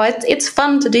being like, oh, it's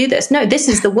fun to do this. No, this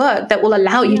is the work that will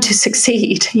allow you to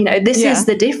succeed. You know, this is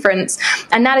the difference.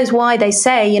 And that is why they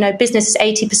say, you know, business is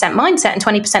 80% mindset and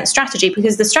 20% strategy,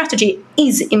 because the strategy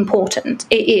is important.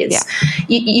 It is.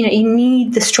 You know, you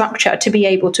need the structure to be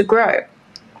able to grow.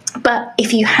 But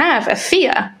if you have a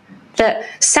fear that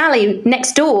Sally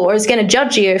next door is going to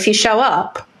judge you if you show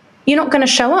up, you're not going to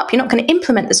show up. You're not going to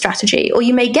implement the strategy. Or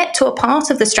you may get to a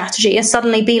part of the strategy and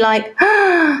suddenly be like,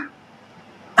 I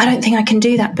don't think I can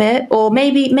do that bit. Or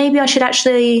maybe I should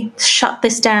actually shut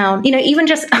this down. You know, even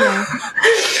just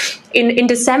in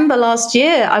December last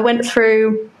year, I went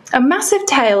through a massive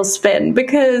tailspin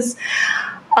because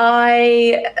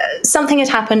something had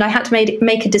happened. I had to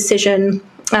make a decision.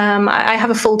 I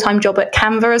have a full-time job at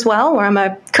Canva as well, where I'm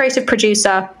a creative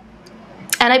producer.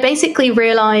 And I basically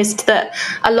realized that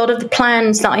a lot of the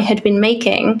plans that I had been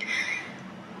making,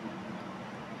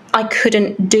 I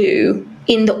couldn't do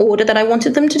in the order that I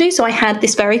wanted them to do. So I had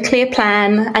this very clear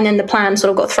plan, and then the plan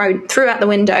sort of got threw out the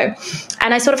window.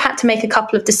 And I sort of had to make a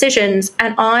couple of decisions,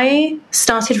 and I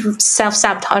started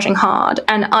self-sabotaging hard.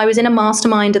 And I was in a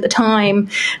mastermind at the time,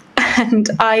 and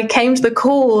I came to the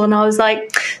call and I was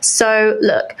like, so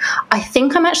look, I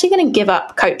think I'm actually going to give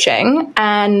up coaching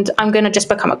and I'm going to just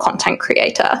become a content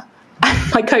creator.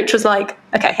 And my coach was like,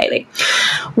 okay, Hayley,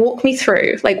 walk me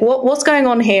through, like, what's going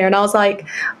on here? And I was like,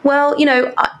 well, you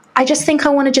know, I just think I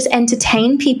want to just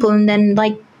entertain people. And then,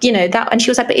 like, you know, that. And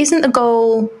she was like, but isn't the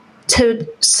goal to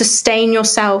sustain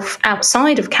yourself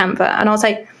outside of Canva? And I was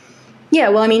like, yeah,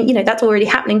 well, I mean, you know, that's already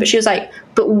happening. But she was like,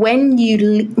 but when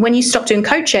you stop doing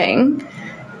coaching,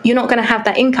 you're not going to have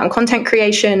that income. Content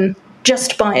creation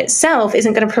just by itself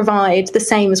isn't going to provide the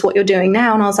same as what you're doing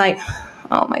now. And I was like,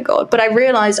 oh my God. But I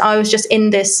realized I was just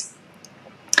in this,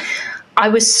 I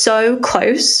was so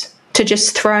close to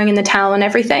just throwing in the towel and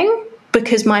everything,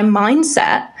 because my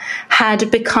mindset had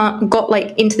got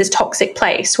like into this toxic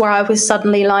place where I was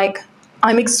suddenly like,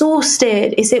 I'm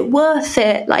exhausted. Is it worth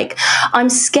it? Like, I'm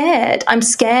scared. I'm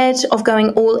scared of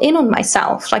going all in on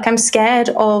myself. Like, I'm scared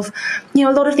of, you know,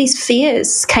 a lot of these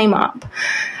fears came up.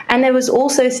 And there was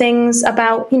also things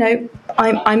about, you know,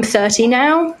 I'm 30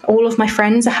 now. All of my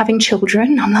friends are having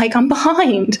children. I'm like, I'm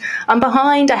behind.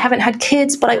 I haven't had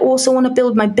kids, but I also want to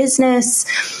build my business.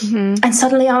 Mm-hmm. And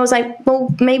suddenly I was like,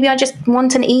 well, maybe I just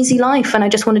want an easy life and I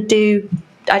just want to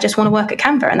work at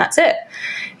Canva and that's it,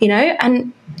 you know?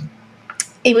 And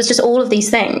it was just all of these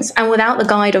things. And without the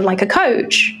guide of like a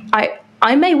coach,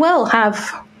 I may well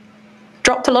have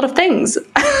dropped a lot of things.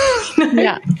 You know?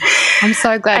 Yeah. I'm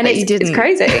so glad that you didn't. It's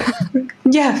crazy.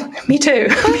 Yeah, me too.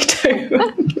 Me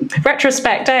too.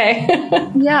 Retrospect, eh?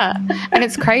 Yeah. And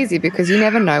it's crazy because you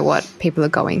never know what people are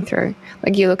going through.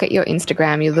 Like, you look at your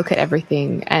Instagram, you look at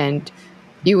everything, and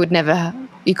you could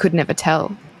never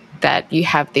tell that you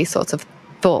have these sorts of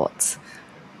thoughts.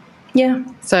 Yeah.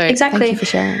 So exactly. Thank you for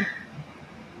sharing.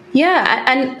 Yeah,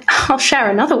 and I'll share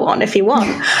another one if you want.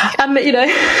 You know,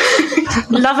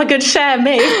 love a good share,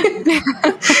 me.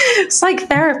 It's like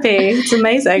therapy. It's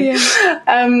amazing.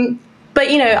 Yeah. But,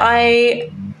 you know,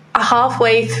 I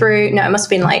halfway through, no, it must have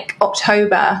been like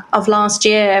October of last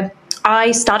year,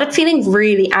 I started feeling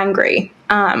really angry.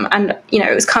 And, you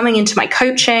know, it was coming into my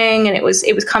coaching and it was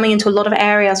coming into a lot of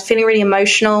areas. I was feeling really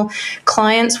emotional.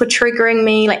 Clients were triggering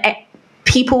me, like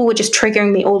people were just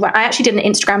triggering me all the way. I actually did an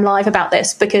Instagram live about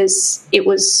this because it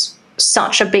was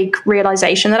such a big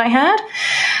realization that I had.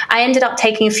 I ended up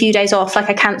taking a few days off. Like,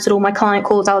 I cancelled all my client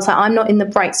calls. I was like, I'm not in the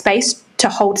right space to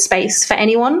hold space for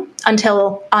anyone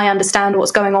until I understand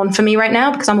what's going on for me right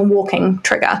now, because I'm a walking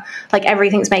trigger. Like,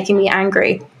 everything's making me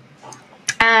angry.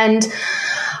 And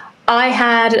I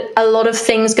had a lot of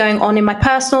things going on in my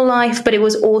personal life, but it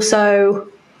was also,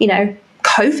 you know,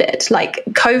 COVID. Like,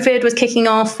 COVID was kicking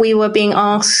off. We were being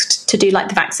asked to do like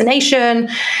the vaccination,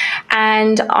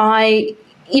 and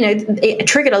it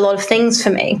triggered a lot of things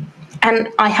for me, and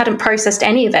I hadn't processed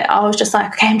any of it. I was just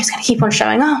like, okay, I'm just going to keep on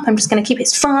showing up. I'm just going to keep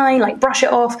it's fine, like brush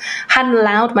it off. Hadn't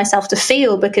allowed myself to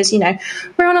feel, because, you know,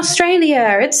 we're in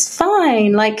Australia. It's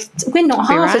fine. Like, we're not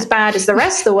half as bad as the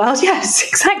rest of the world. Yes,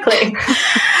 exactly.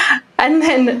 And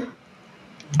then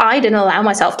I didn't allow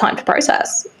myself time to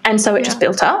process. And so it just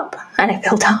built up and it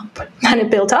built up and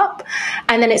it built up.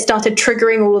 And then it started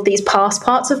triggering all of these past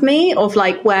parts of me of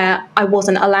like where I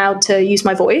wasn't allowed to use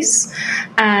my voice.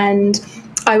 And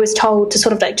I was told to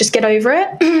sort of like just get over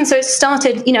it. So it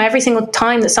started, you know, every single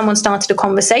time that someone started a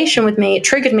conversation with me, it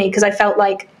triggered me because I felt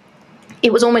like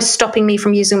it was almost stopping me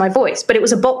from using my voice, but it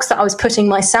was a box that I was putting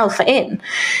myself in,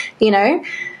 you know?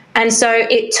 And so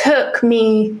it took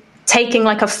me taking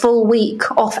like a full week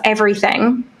off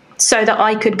everything so that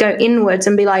I could go inwards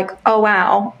and be like, oh,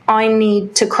 wow, I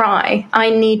need to cry. I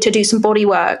need to do some body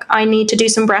work. I need to do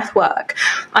some breath work.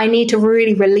 I need to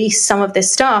really release some of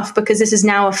this stuff because this is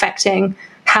now affecting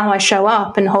how I show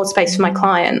up and hold space for my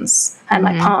clients and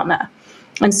my partner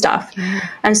and stuff.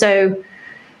 And so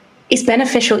it's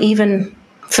beneficial even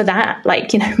for that,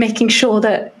 like, you know, making sure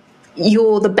that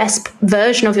you're the best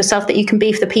version of yourself that you can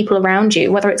be for the people around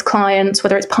you, whether it's clients,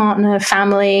 whether it's partner,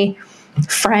 family,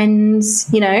 friends,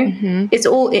 you know,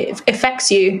 it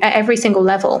affects you at every single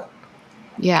level.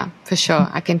 Yeah, for sure.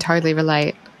 I can totally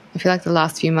relate. I feel like the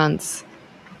last few months,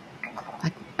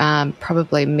 like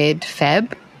probably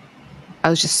mid-Feb, I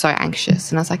was just so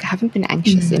anxious. And I was like, I haven't been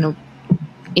anxious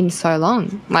in so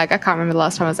long. Like, I can't remember the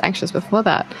last time I was anxious before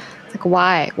that. It's like,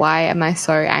 why am I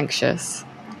so anxious?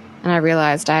 And I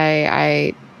realized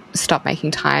I stopped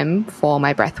making time for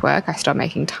my breath work. I stopped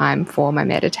making time for my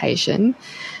meditation.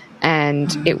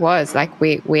 And it was like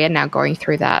we are now going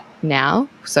through that now.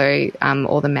 So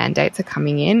all the mandates are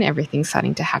coming in. Everything's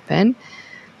starting to happen.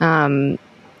 And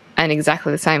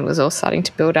exactly the same. It was all starting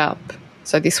to build up.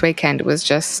 So this weekend was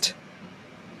just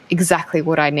exactly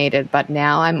what I needed. But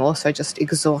now I'm also just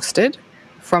exhausted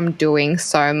from doing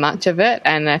so much of it.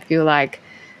 And I feel like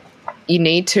you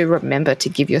need to remember to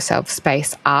give yourself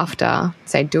space after,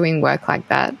 say, doing work like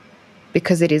that,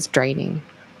 because it is draining.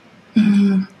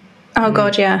 Oh,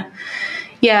 God, yeah.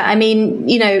 Yeah, I mean,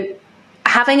 you know,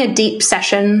 having a deep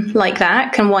session like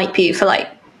that can wipe you for like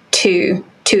two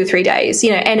or 3 days,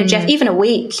 you know, even a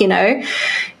week, you know.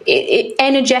 It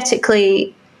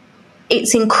energetically,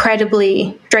 it's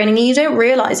incredibly draining. And you don't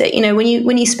realize it, you know, when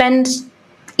you spend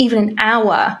even an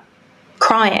hour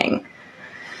crying,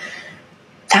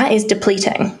 that is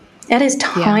depleting. That is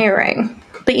tiring.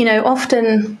 Yeah. But, you know,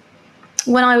 often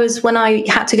when I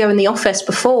had to go in the office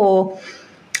before,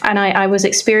 and I was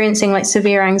experiencing like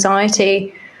severe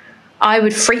anxiety, I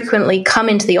would frequently come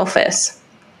into the office,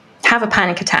 have a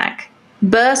panic attack,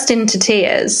 burst into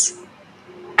tears,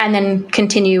 and then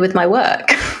continue with my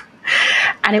work.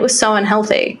 And it was so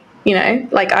unhealthy, you know,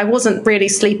 like I wasn't really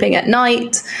sleeping at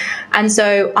night. And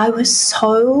so I was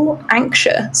so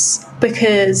anxious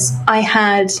because I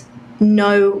had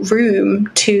no room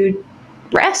to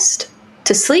rest,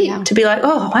 to sleep, to be like,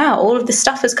 oh, wow, all of this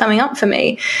stuff is coming up for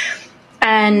me.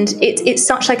 And it's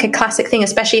such like a classic thing,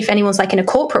 especially if anyone's like in a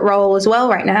corporate role as well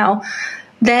right now.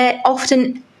 There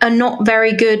often are not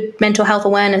very good mental health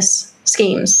awareness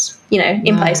schemes, you know,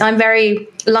 in place. I'm very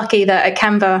lucky that at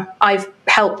Canva I've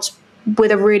helped with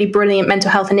a really brilliant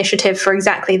mental health initiative for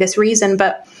exactly this reason.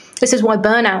 But this is why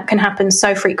burnout can happen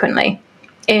so frequently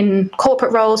in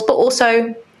corporate roles, but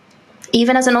also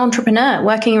even as an entrepreneur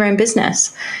working your own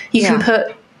business. You can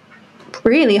put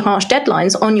really harsh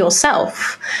deadlines on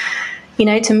yourself, you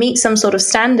know, to meet some sort of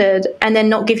standard, and then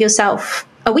not give yourself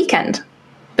a weekend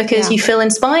because you feel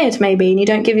inspired maybe and you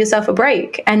don't give yourself a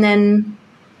break. And then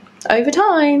over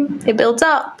time it builds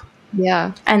up.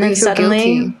 Yeah. And then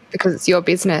suddenly, because it's your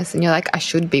business and you're like, I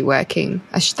should be working.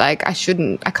 I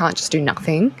can't just do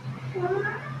nothing.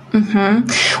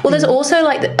 Well, there's also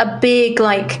like a big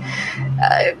like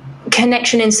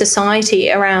connection in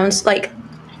society around like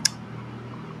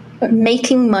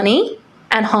making money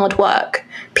and hard work.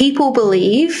 People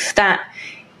believe that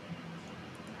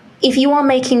if you are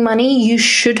making money, you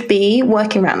should be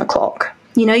working around the clock.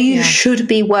 You know, you should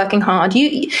be working hard.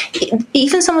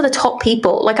 Even some of the top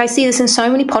people, like I see this in so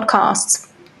many podcasts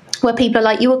where people are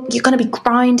like, you're going to be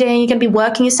grinding, you're going to be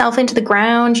working yourself into the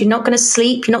ground, you're not going to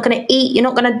sleep, you're not going to eat, you're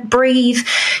not going to breathe,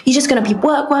 you're just going to be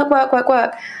work.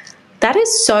 That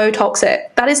is so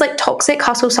toxic. That is like toxic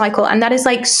hustle cycle. And that is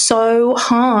like so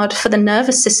hard for the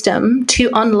nervous system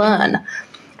to unlearn.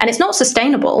 And it's not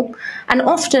sustainable. And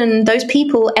often those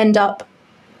people end up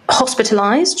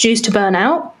hospitalized due to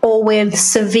burnout or with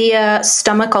severe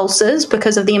stomach ulcers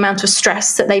because of the amount of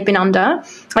stress that they've been under.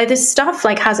 Like this stuff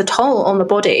like has a toll on the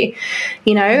body,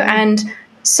 you know, and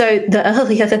so the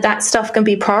earlier that stuff can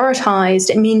be prioritized,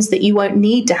 it means that you won't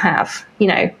need to have, you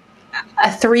know, a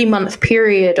 3-month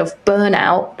period of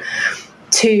burnout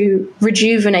to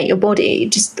rejuvenate your body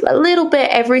just a little bit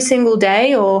every single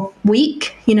day or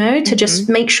week, you know, to just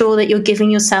make sure that you're giving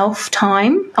yourself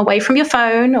time away from your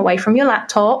phone, away from your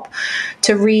laptop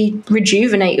to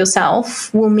rejuvenate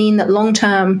yourself will mean that long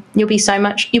term you'll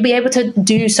be able to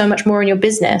do so much more in your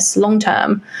business long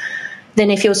term than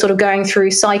if you're sort of going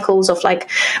through cycles of like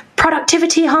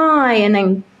productivity high and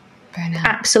then Burnout.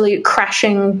 absolute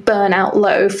crashing burnout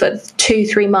low for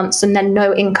 2-3 months and then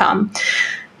no income.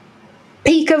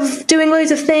 Peak of doing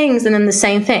loads of things and then the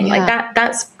same thing. Like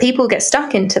that's people get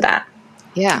stuck into that.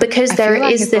 Yeah. Because there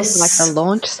is this like the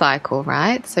launch cycle,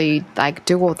 right? So you like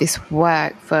do all this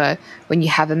work for when you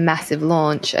have a massive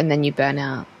launch and then you burn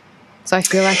out. So I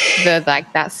feel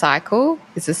like that cycle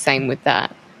is the same with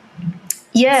that.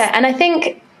 Yeah, and I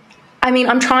think, I mean,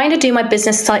 I'm trying to do my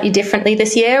business slightly differently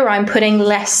this year, where I'm putting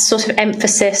less sort of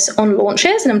emphasis on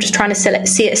launches and I'm just trying to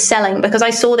see it as selling, because I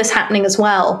saw this happening as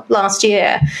well last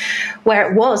year,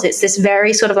 where it's this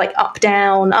very sort of like up,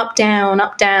 down, up, down,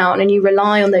 up, down, and you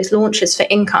rely on those launches for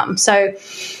income. So,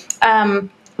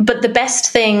 but the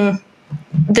best thing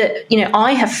that, you know,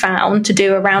 I have found to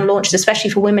do around launches, especially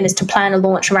for women, is to plan a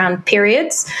launch around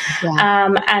periods,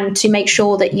 and to make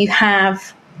sure that you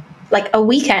have like a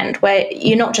weekend where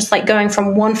you're not just like going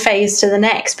from one phase to the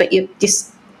next, but you're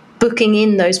just booking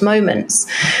in those moments.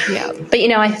 Yeah. But, you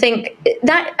know, I think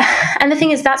that, and the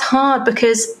thing is, that's hard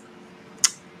because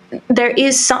there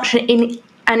is such an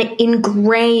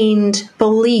ingrained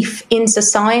belief in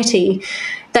society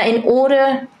that in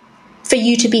order for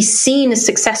you to be seen as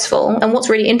successful, and what's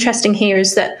really interesting here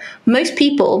is that most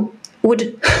people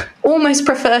would almost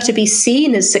prefer to be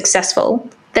seen as successful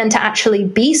than to actually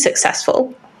be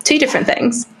successful. Two different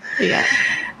things. Yeah.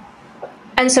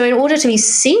 And so in order to be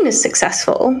seen as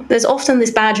successful, there's often this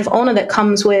badge of honor that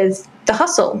comes with the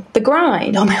hustle, the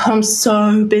grind. Oh my God, I'm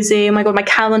so busy. Oh my God, my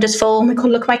calendar's full. Oh my God,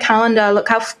 look at my calendar. Look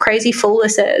how crazy full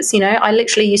this is. You know, I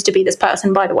literally used to be this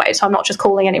person, by the way, so I'm not just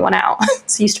calling anyone out.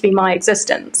 It used to be my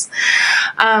existence.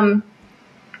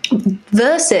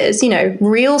 Versus, you know,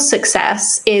 real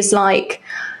success is like,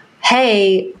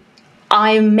 hey,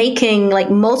 I'm making like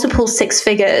multiple six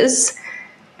figures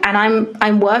and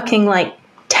I'm working like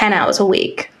 10 hours a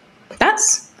week.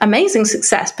 That's amazing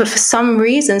success. But for some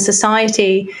reason,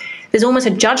 society, there's almost a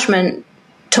judgment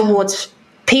towards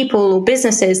people or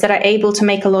businesses that are able to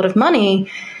make a lot of money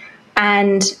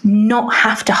and not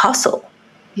have to hustle.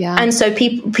 Yeah. And so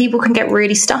people can get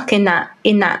really stuck in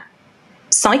that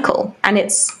cycle, and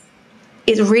it's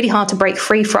really hard to break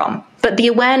free from. But the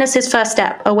awareness is first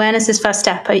step. Awareness is first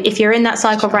step. If you're in that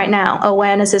cycle right now,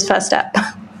 awareness is first step.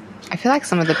 I feel like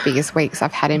some of the biggest weeks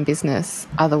I've had in business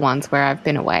are the ones where I've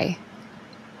been away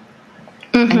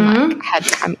and like had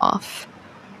time off.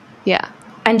 Yeah.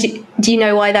 And do you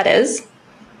know why that is?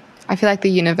 I feel like the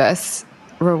universe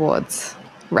rewards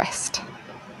rest.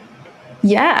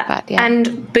 Yeah. But, yeah.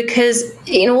 And because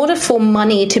in order for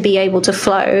money to be able to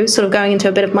flow, sort of going into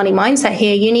a bit of money mindset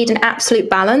here, you need an absolute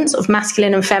balance of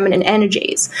masculine and feminine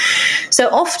energies. So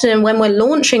often when we're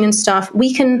launching and stuff,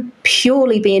 we can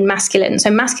purely be in masculine. So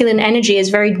masculine energy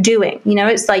is very doing. You know,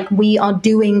 it's like we are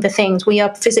doing the things. We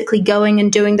are physically going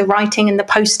and doing the writing and the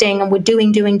posting, and we're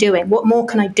doing. What more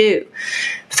can I do?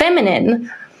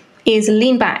 Feminine is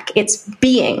lean back. It's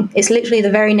being. It's literally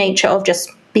the very nature of just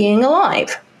being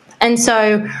alive. And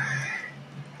so,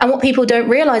 and what people don't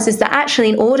realize is that actually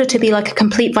in order to be like a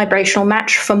complete vibrational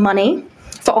match for money,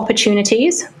 for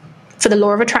opportunities, for the law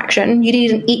of attraction, you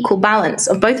need an equal balance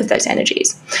of both of those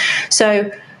energies. So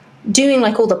doing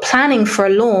like all the planning for a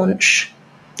launch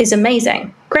is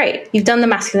amazing. Great. You've done the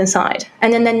masculine side.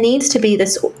 And then there needs to be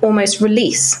this almost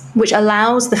release, which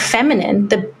allows the feminine,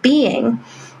 the being,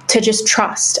 to just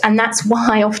trust. And that's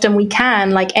why often we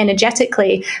can, like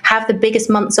energetically, have the biggest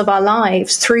months of our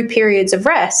lives through periods of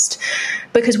rest,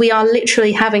 because we are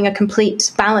literally having a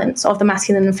complete balance of the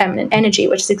masculine and feminine energy,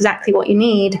 which is exactly what you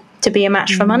need to be a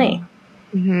match for money.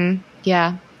 Mm-hmm.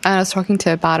 Yeah. And I was talking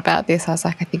to Bart about this. I was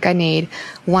like, I think I need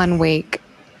 1 week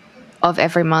of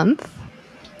every month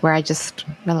where I just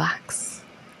relax.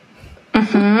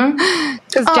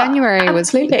 Because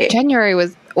January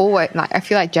was always like, I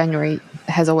feel like January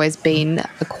has always been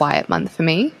a quiet month for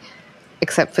me,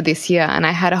 except for this year, and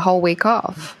I had a whole week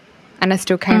off and I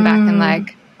still came back and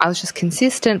like I was just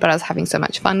consistent, but I was having so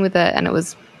much fun with it, and it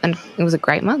was a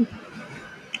great month.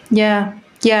 And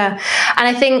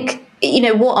I think, you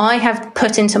know, what I have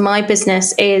put into my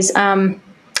business is I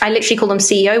literally call them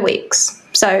CEO weeks.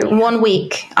 So 1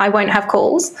 week I won't have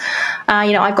calls.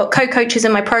 You know, I've got co-coaches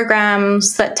in my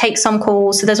programs that take some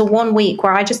calls. So there's a 1 week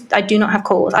where I do not have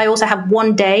calls. I also have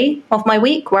 1 day of my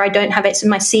week where I don't have it's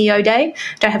my CEO day.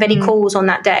 Don't have any calls on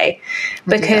that day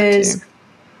because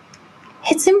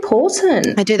it's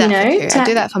important. I do that too. I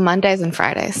do that for Mondays and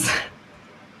Fridays.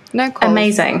 No calls.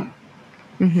 Amazing.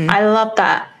 I love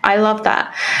that.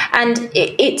 And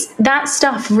it's that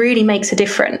stuff really makes a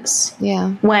difference.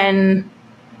 Yeah.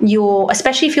 you're,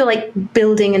 especially if you're like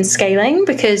building and scaling,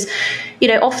 because, you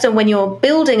know, often when you're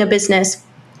building a business,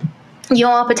 you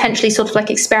are potentially sort of like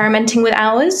experimenting with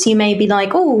hours. You may be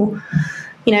like, oh,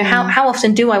 you know, how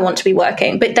often do I want to be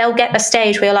working? But they'll get a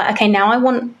stage where you're like, okay, now I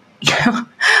want, you know,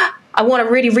 I want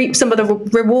to really reap some of the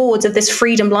rewards of this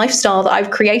freedom lifestyle that I've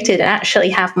created and actually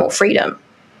have more freedom.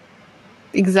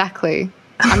 Exactly.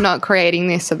 I'm not creating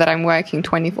this so that I'm working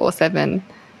 24/7.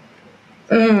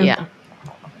 Yeah.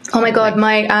 Oh my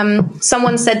God.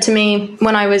 Someone said to me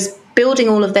when I was building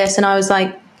all of this, and I was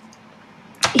like,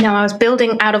 you know, I was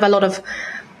building out of a lot of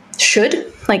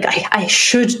should, like I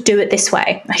should do it this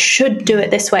way. I should do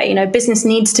it this way. You know, business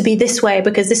needs to be this way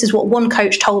because this is what one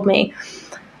coach told me.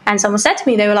 And someone said to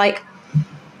me, they were like,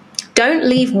 don't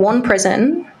leave one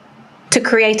prison to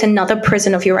create another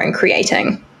prison of your own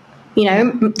creating. You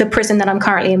know, the prison that I'm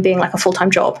currently in being like a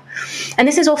full-time job. And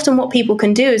this is often what people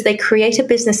can do, is they create a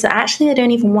business that actually they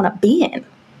don't even want to be in.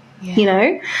 Yeah. You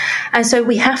know, and so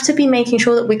we have to be making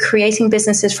sure that we're creating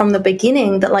businesses from the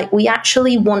beginning that like we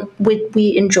actually want,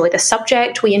 we enjoy the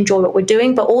subject, we enjoy what we're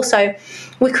doing, but also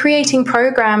we're creating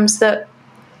programs that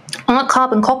aren't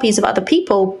carbon copies of other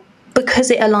people because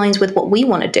it aligns with what we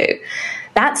want to do.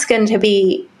 That's going to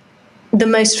be the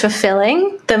most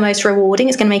fulfilling, the most rewarding.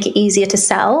 It's going to make it easier to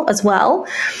sell as well.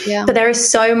 Yeah. But there is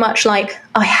so much like,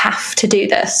 I have to do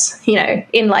this, you know,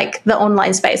 in like the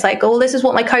online space, like, oh, this is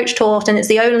what my coach taught and it's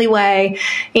the only way.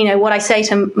 You know, what I say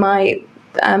to my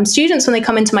students when they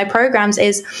come into my programs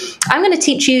is, I'm going to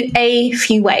teach you a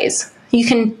few ways. You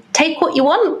can take what you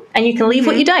want and you can leave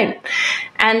what you don't.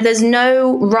 And there's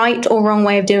no right or wrong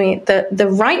way of doing it. The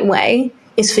right way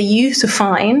is for you to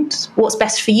find what's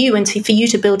best for you and for you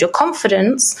to build your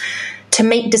confidence to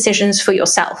make decisions for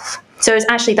yourself. So it's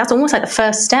actually, that's almost like the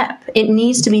first step. It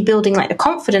needs to be building like the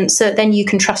confidence so that then you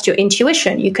can trust your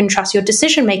intuition. You can trust your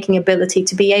decision-making ability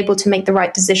to be able to make the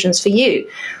right decisions for you.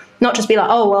 Not just be like,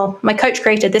 oh, well, my coach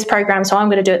created this program, so I'm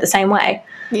going to do it the same way.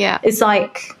 Yeah. It's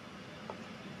like,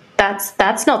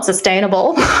 that's not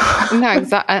sustainable. No,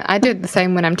 exactly. I did the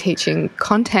same when I'm teaching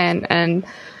content, and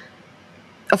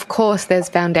of course there's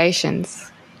foundations,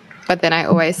 but then I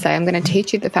always say I'm going to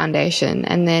teach you the foundation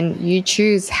and then you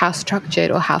choose how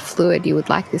structured or how fluid you would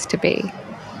like this to be.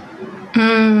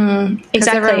 Because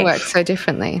everyone works so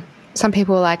differently. Some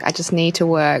people are like, I just need to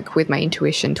work with my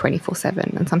intuition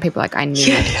 24/7, and some people are like, I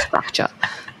need structure.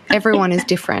 Everyone is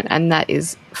different, and that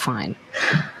is fine.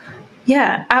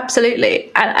 Yeah,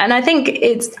 absolutely. And I think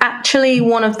it's actually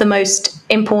one of the most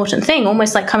important thing,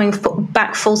 almost like coming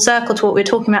back full circle to what we were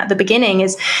talking about at the beginning,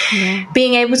 is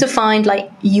being able to find like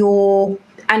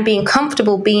and being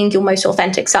comfortable being your most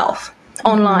authentic self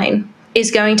online is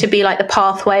going to be like the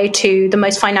pathway to the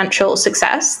most financial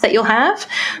success that you'll have,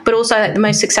 but also like the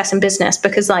most success in business.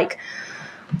 Because like,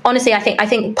 honestly, I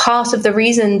think part of the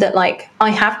reason that like I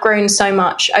have grown so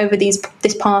much over this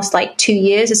past like 2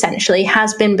 years essentially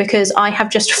has been because I have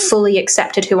just fully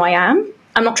accepted who I am.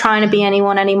 I'm not trying to be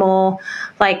anyone anymore.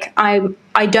 Like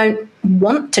I don't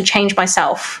want to change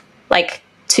myself like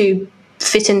to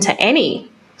fit into any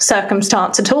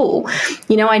circumstance at all.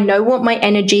 You know, I know what my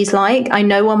energy is like. I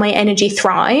know where my energy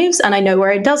thrives and I know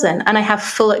where it doesn't. And I have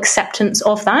full acceptance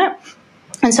of that.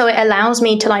 And so it allows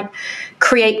me to like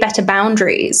create better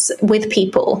boundaries with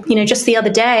people. You know, just the other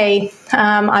day,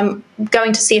 I'm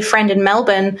going to see a friend in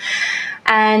Melbourne,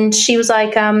 and she was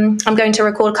like, I'm going to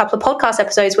record a couple of podcast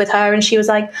episodes with her. And she was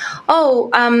like,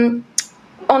 oh,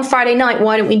 on Friday night,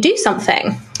 why don't we do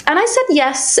something? And I said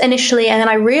yes initially, and then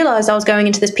I realized I was going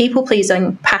into this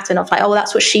people-pleasing pattern of like, oh,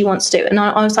 that's what she wants to do. And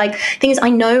I was like, thing is, I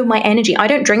know my energy. I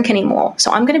don't drink anymore,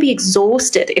 so I'm going to be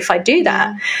exhausted if I do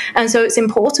that. And so it's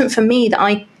important for me that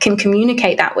I can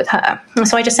communicate that with her. And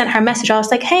so I just sent her a message. I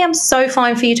was like, hey, I'm so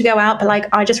fine for you to go out, but like,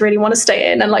 I just really want to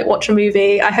stay in and like watch a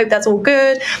movie. I hope that's all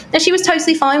good. And she was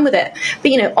totally fine with it.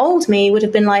 But, you know, old me would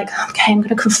have been like, okay, I'm going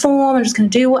to conform. I'm just going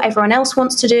to do what everyone else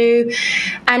wants to do.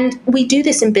 And we do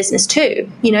this in business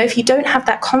too. You know, if you don't have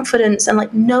that confidence and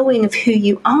like knowing of who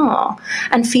you are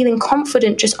and feeling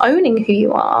confident just owning who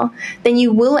you are, then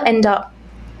you will end up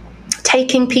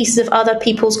taking pieces of other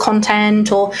people's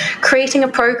content or creating a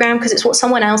program because it's what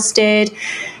someone else did,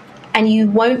 and you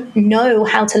won't know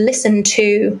how to listen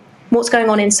to what's going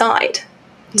on inside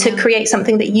to create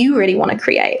something that you really want to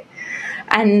create.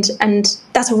 And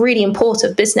that's a really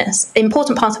important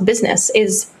part of business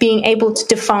is being able to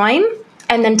define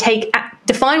and then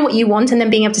define what you want and then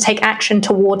being able to take action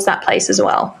towards that place as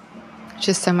well.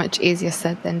 Just so much easier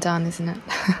said than done, isn't it?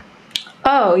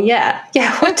 Oh, yeah.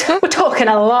 Yeah, we're talking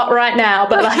a lot right now,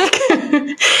 but like,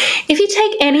 if you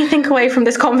take anything away from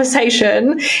this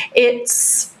conversation,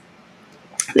 it's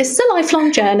this is a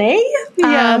lifelong journey.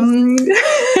 Yes.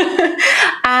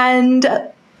 And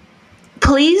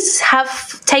please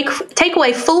take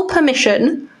away full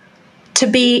permission to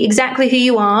be exactly who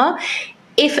you are.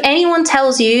 If anyone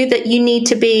tells you that you need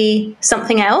to be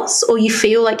something else, or you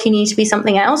feel like you need to be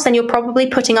something else, then you're probably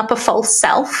putting up a false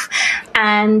self,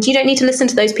 and you don't need to listen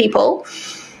to those people.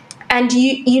 And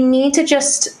you need to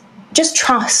just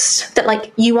trust that,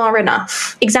 like, you are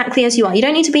enough exactly as you are. You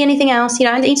don't need to be anything else. You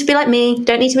don't need to be like me. You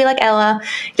don't need to be like Ella.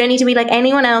 You don't need to be like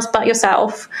anyone else but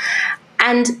yourself.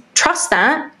 And trust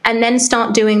that, and then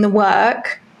start doing the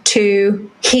work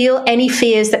to heal any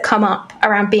fears that come up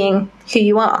around being who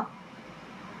you are.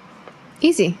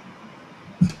 Easy.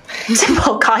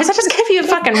 Simple, guys. I just gave you a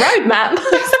fucking roadmap.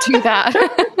 Let's do that.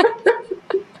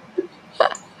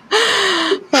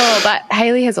 Well, but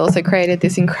Hayley has also created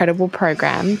this incredible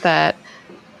program that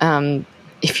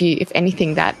if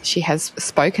anything that she has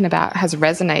spoken about has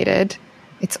resonated,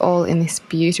 it's all in this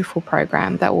beautiful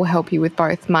program that will help you with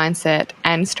both mindset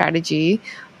and strategy,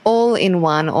 all in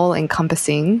one, all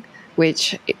encompassing,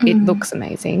 which it looks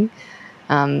amazing.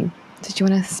 Did you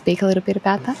want to speak a little bit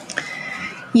about that?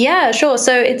 Yeah, sure.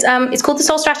 So it's called the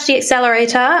Soul Strategy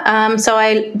Accelerator.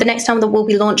 The next time that we'll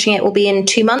be launching it will be in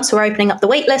 2 months. We're opening up the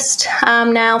waitlist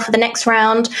now for the next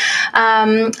round.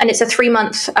 And it's a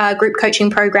 3-month group coaching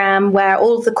program where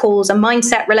all of the calls are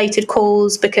mindset related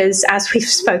calls, because as we've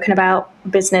spoken about,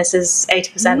 business is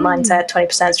 80% mindset,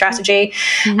 20% strategy.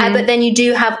 But then you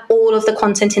do have all of the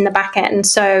content in the back end.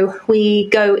 So we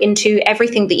go into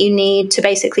everything that you need to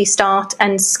basically start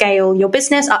and scale your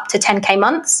business up to 10K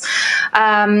months.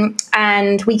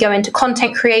 And we go into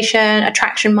content creation,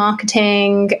 attraction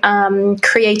marketing,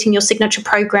 creating your signature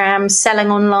program, selling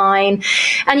online.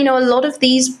 And, a lot of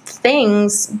these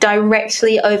things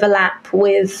directly overlap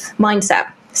with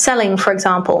mindset. Selling, for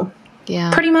example.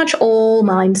 Yeah. Pretty much all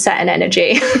mindset and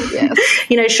energy.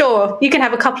 Yes. Sure, you can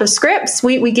have a couple of scripts.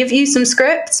 We give you some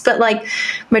scripts, but like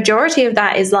majority of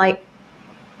that is like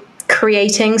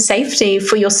creating safety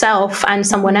for yourself and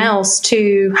someone else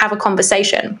to have a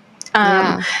conversation.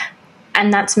 And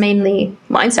that's mainly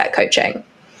mindset coaching. Okay.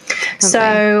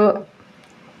 So,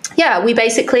 we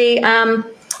basically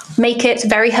make it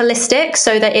very holistic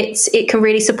so that it can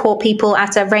really support people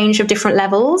at a range of different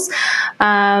levels.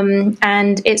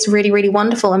 And it's really, really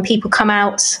wonderful. And people come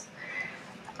out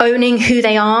owning who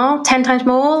they are 10 times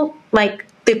more. Like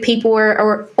the people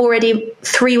are already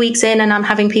 3 weeks in, and I'm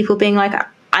having people being like,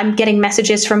 I'm getting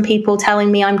messages from people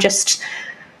telling me I'm just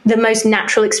the most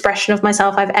natural expression of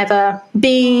myself I've ever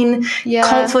been. Yeah.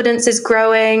 Confidence is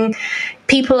growing.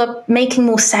 People are making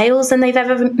more sales than they've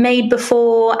ever made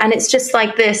before. And it's just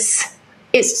like this,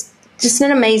 it's just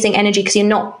an amazing energy, because you're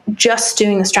not just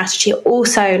doing the strategy, you're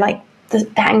also like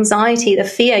the anxiety, the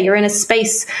fear. You're in a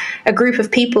space, a group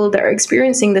of people that are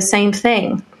experiencing the same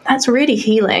thing. That's really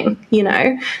healing,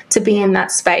 to be in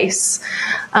that space.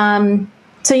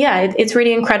 So it's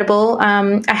really incredible.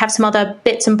 I have some other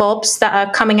bits and bobs that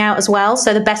are coming out as well.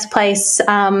 So the best place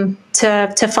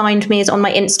to find me is on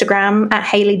my Instagram at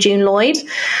Hayley June Lloyd.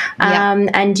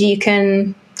 And you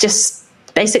can just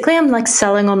basically, I'm like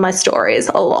selling on my stories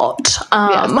a lot. So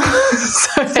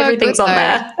everything's on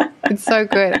there. It's so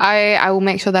good. I will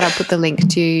make sure that I put the link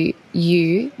to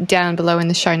you down below in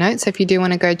the show notes. So if you do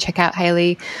want to go check out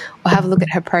Hayley or have a look at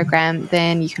her program,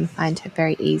 then you can find her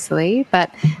very easily. But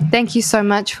thank you so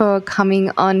much for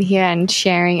coming on here and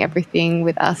sharing everything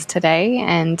with us today.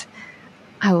 And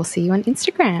I will see you on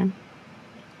Instagram.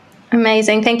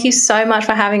 Amazing. Thank you so much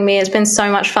for having me. It's been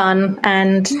so much fun.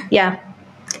 And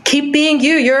keep being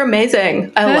you. You're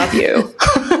amazing. I love you.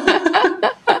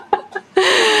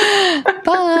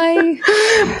 Bye.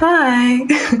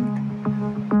 Bye.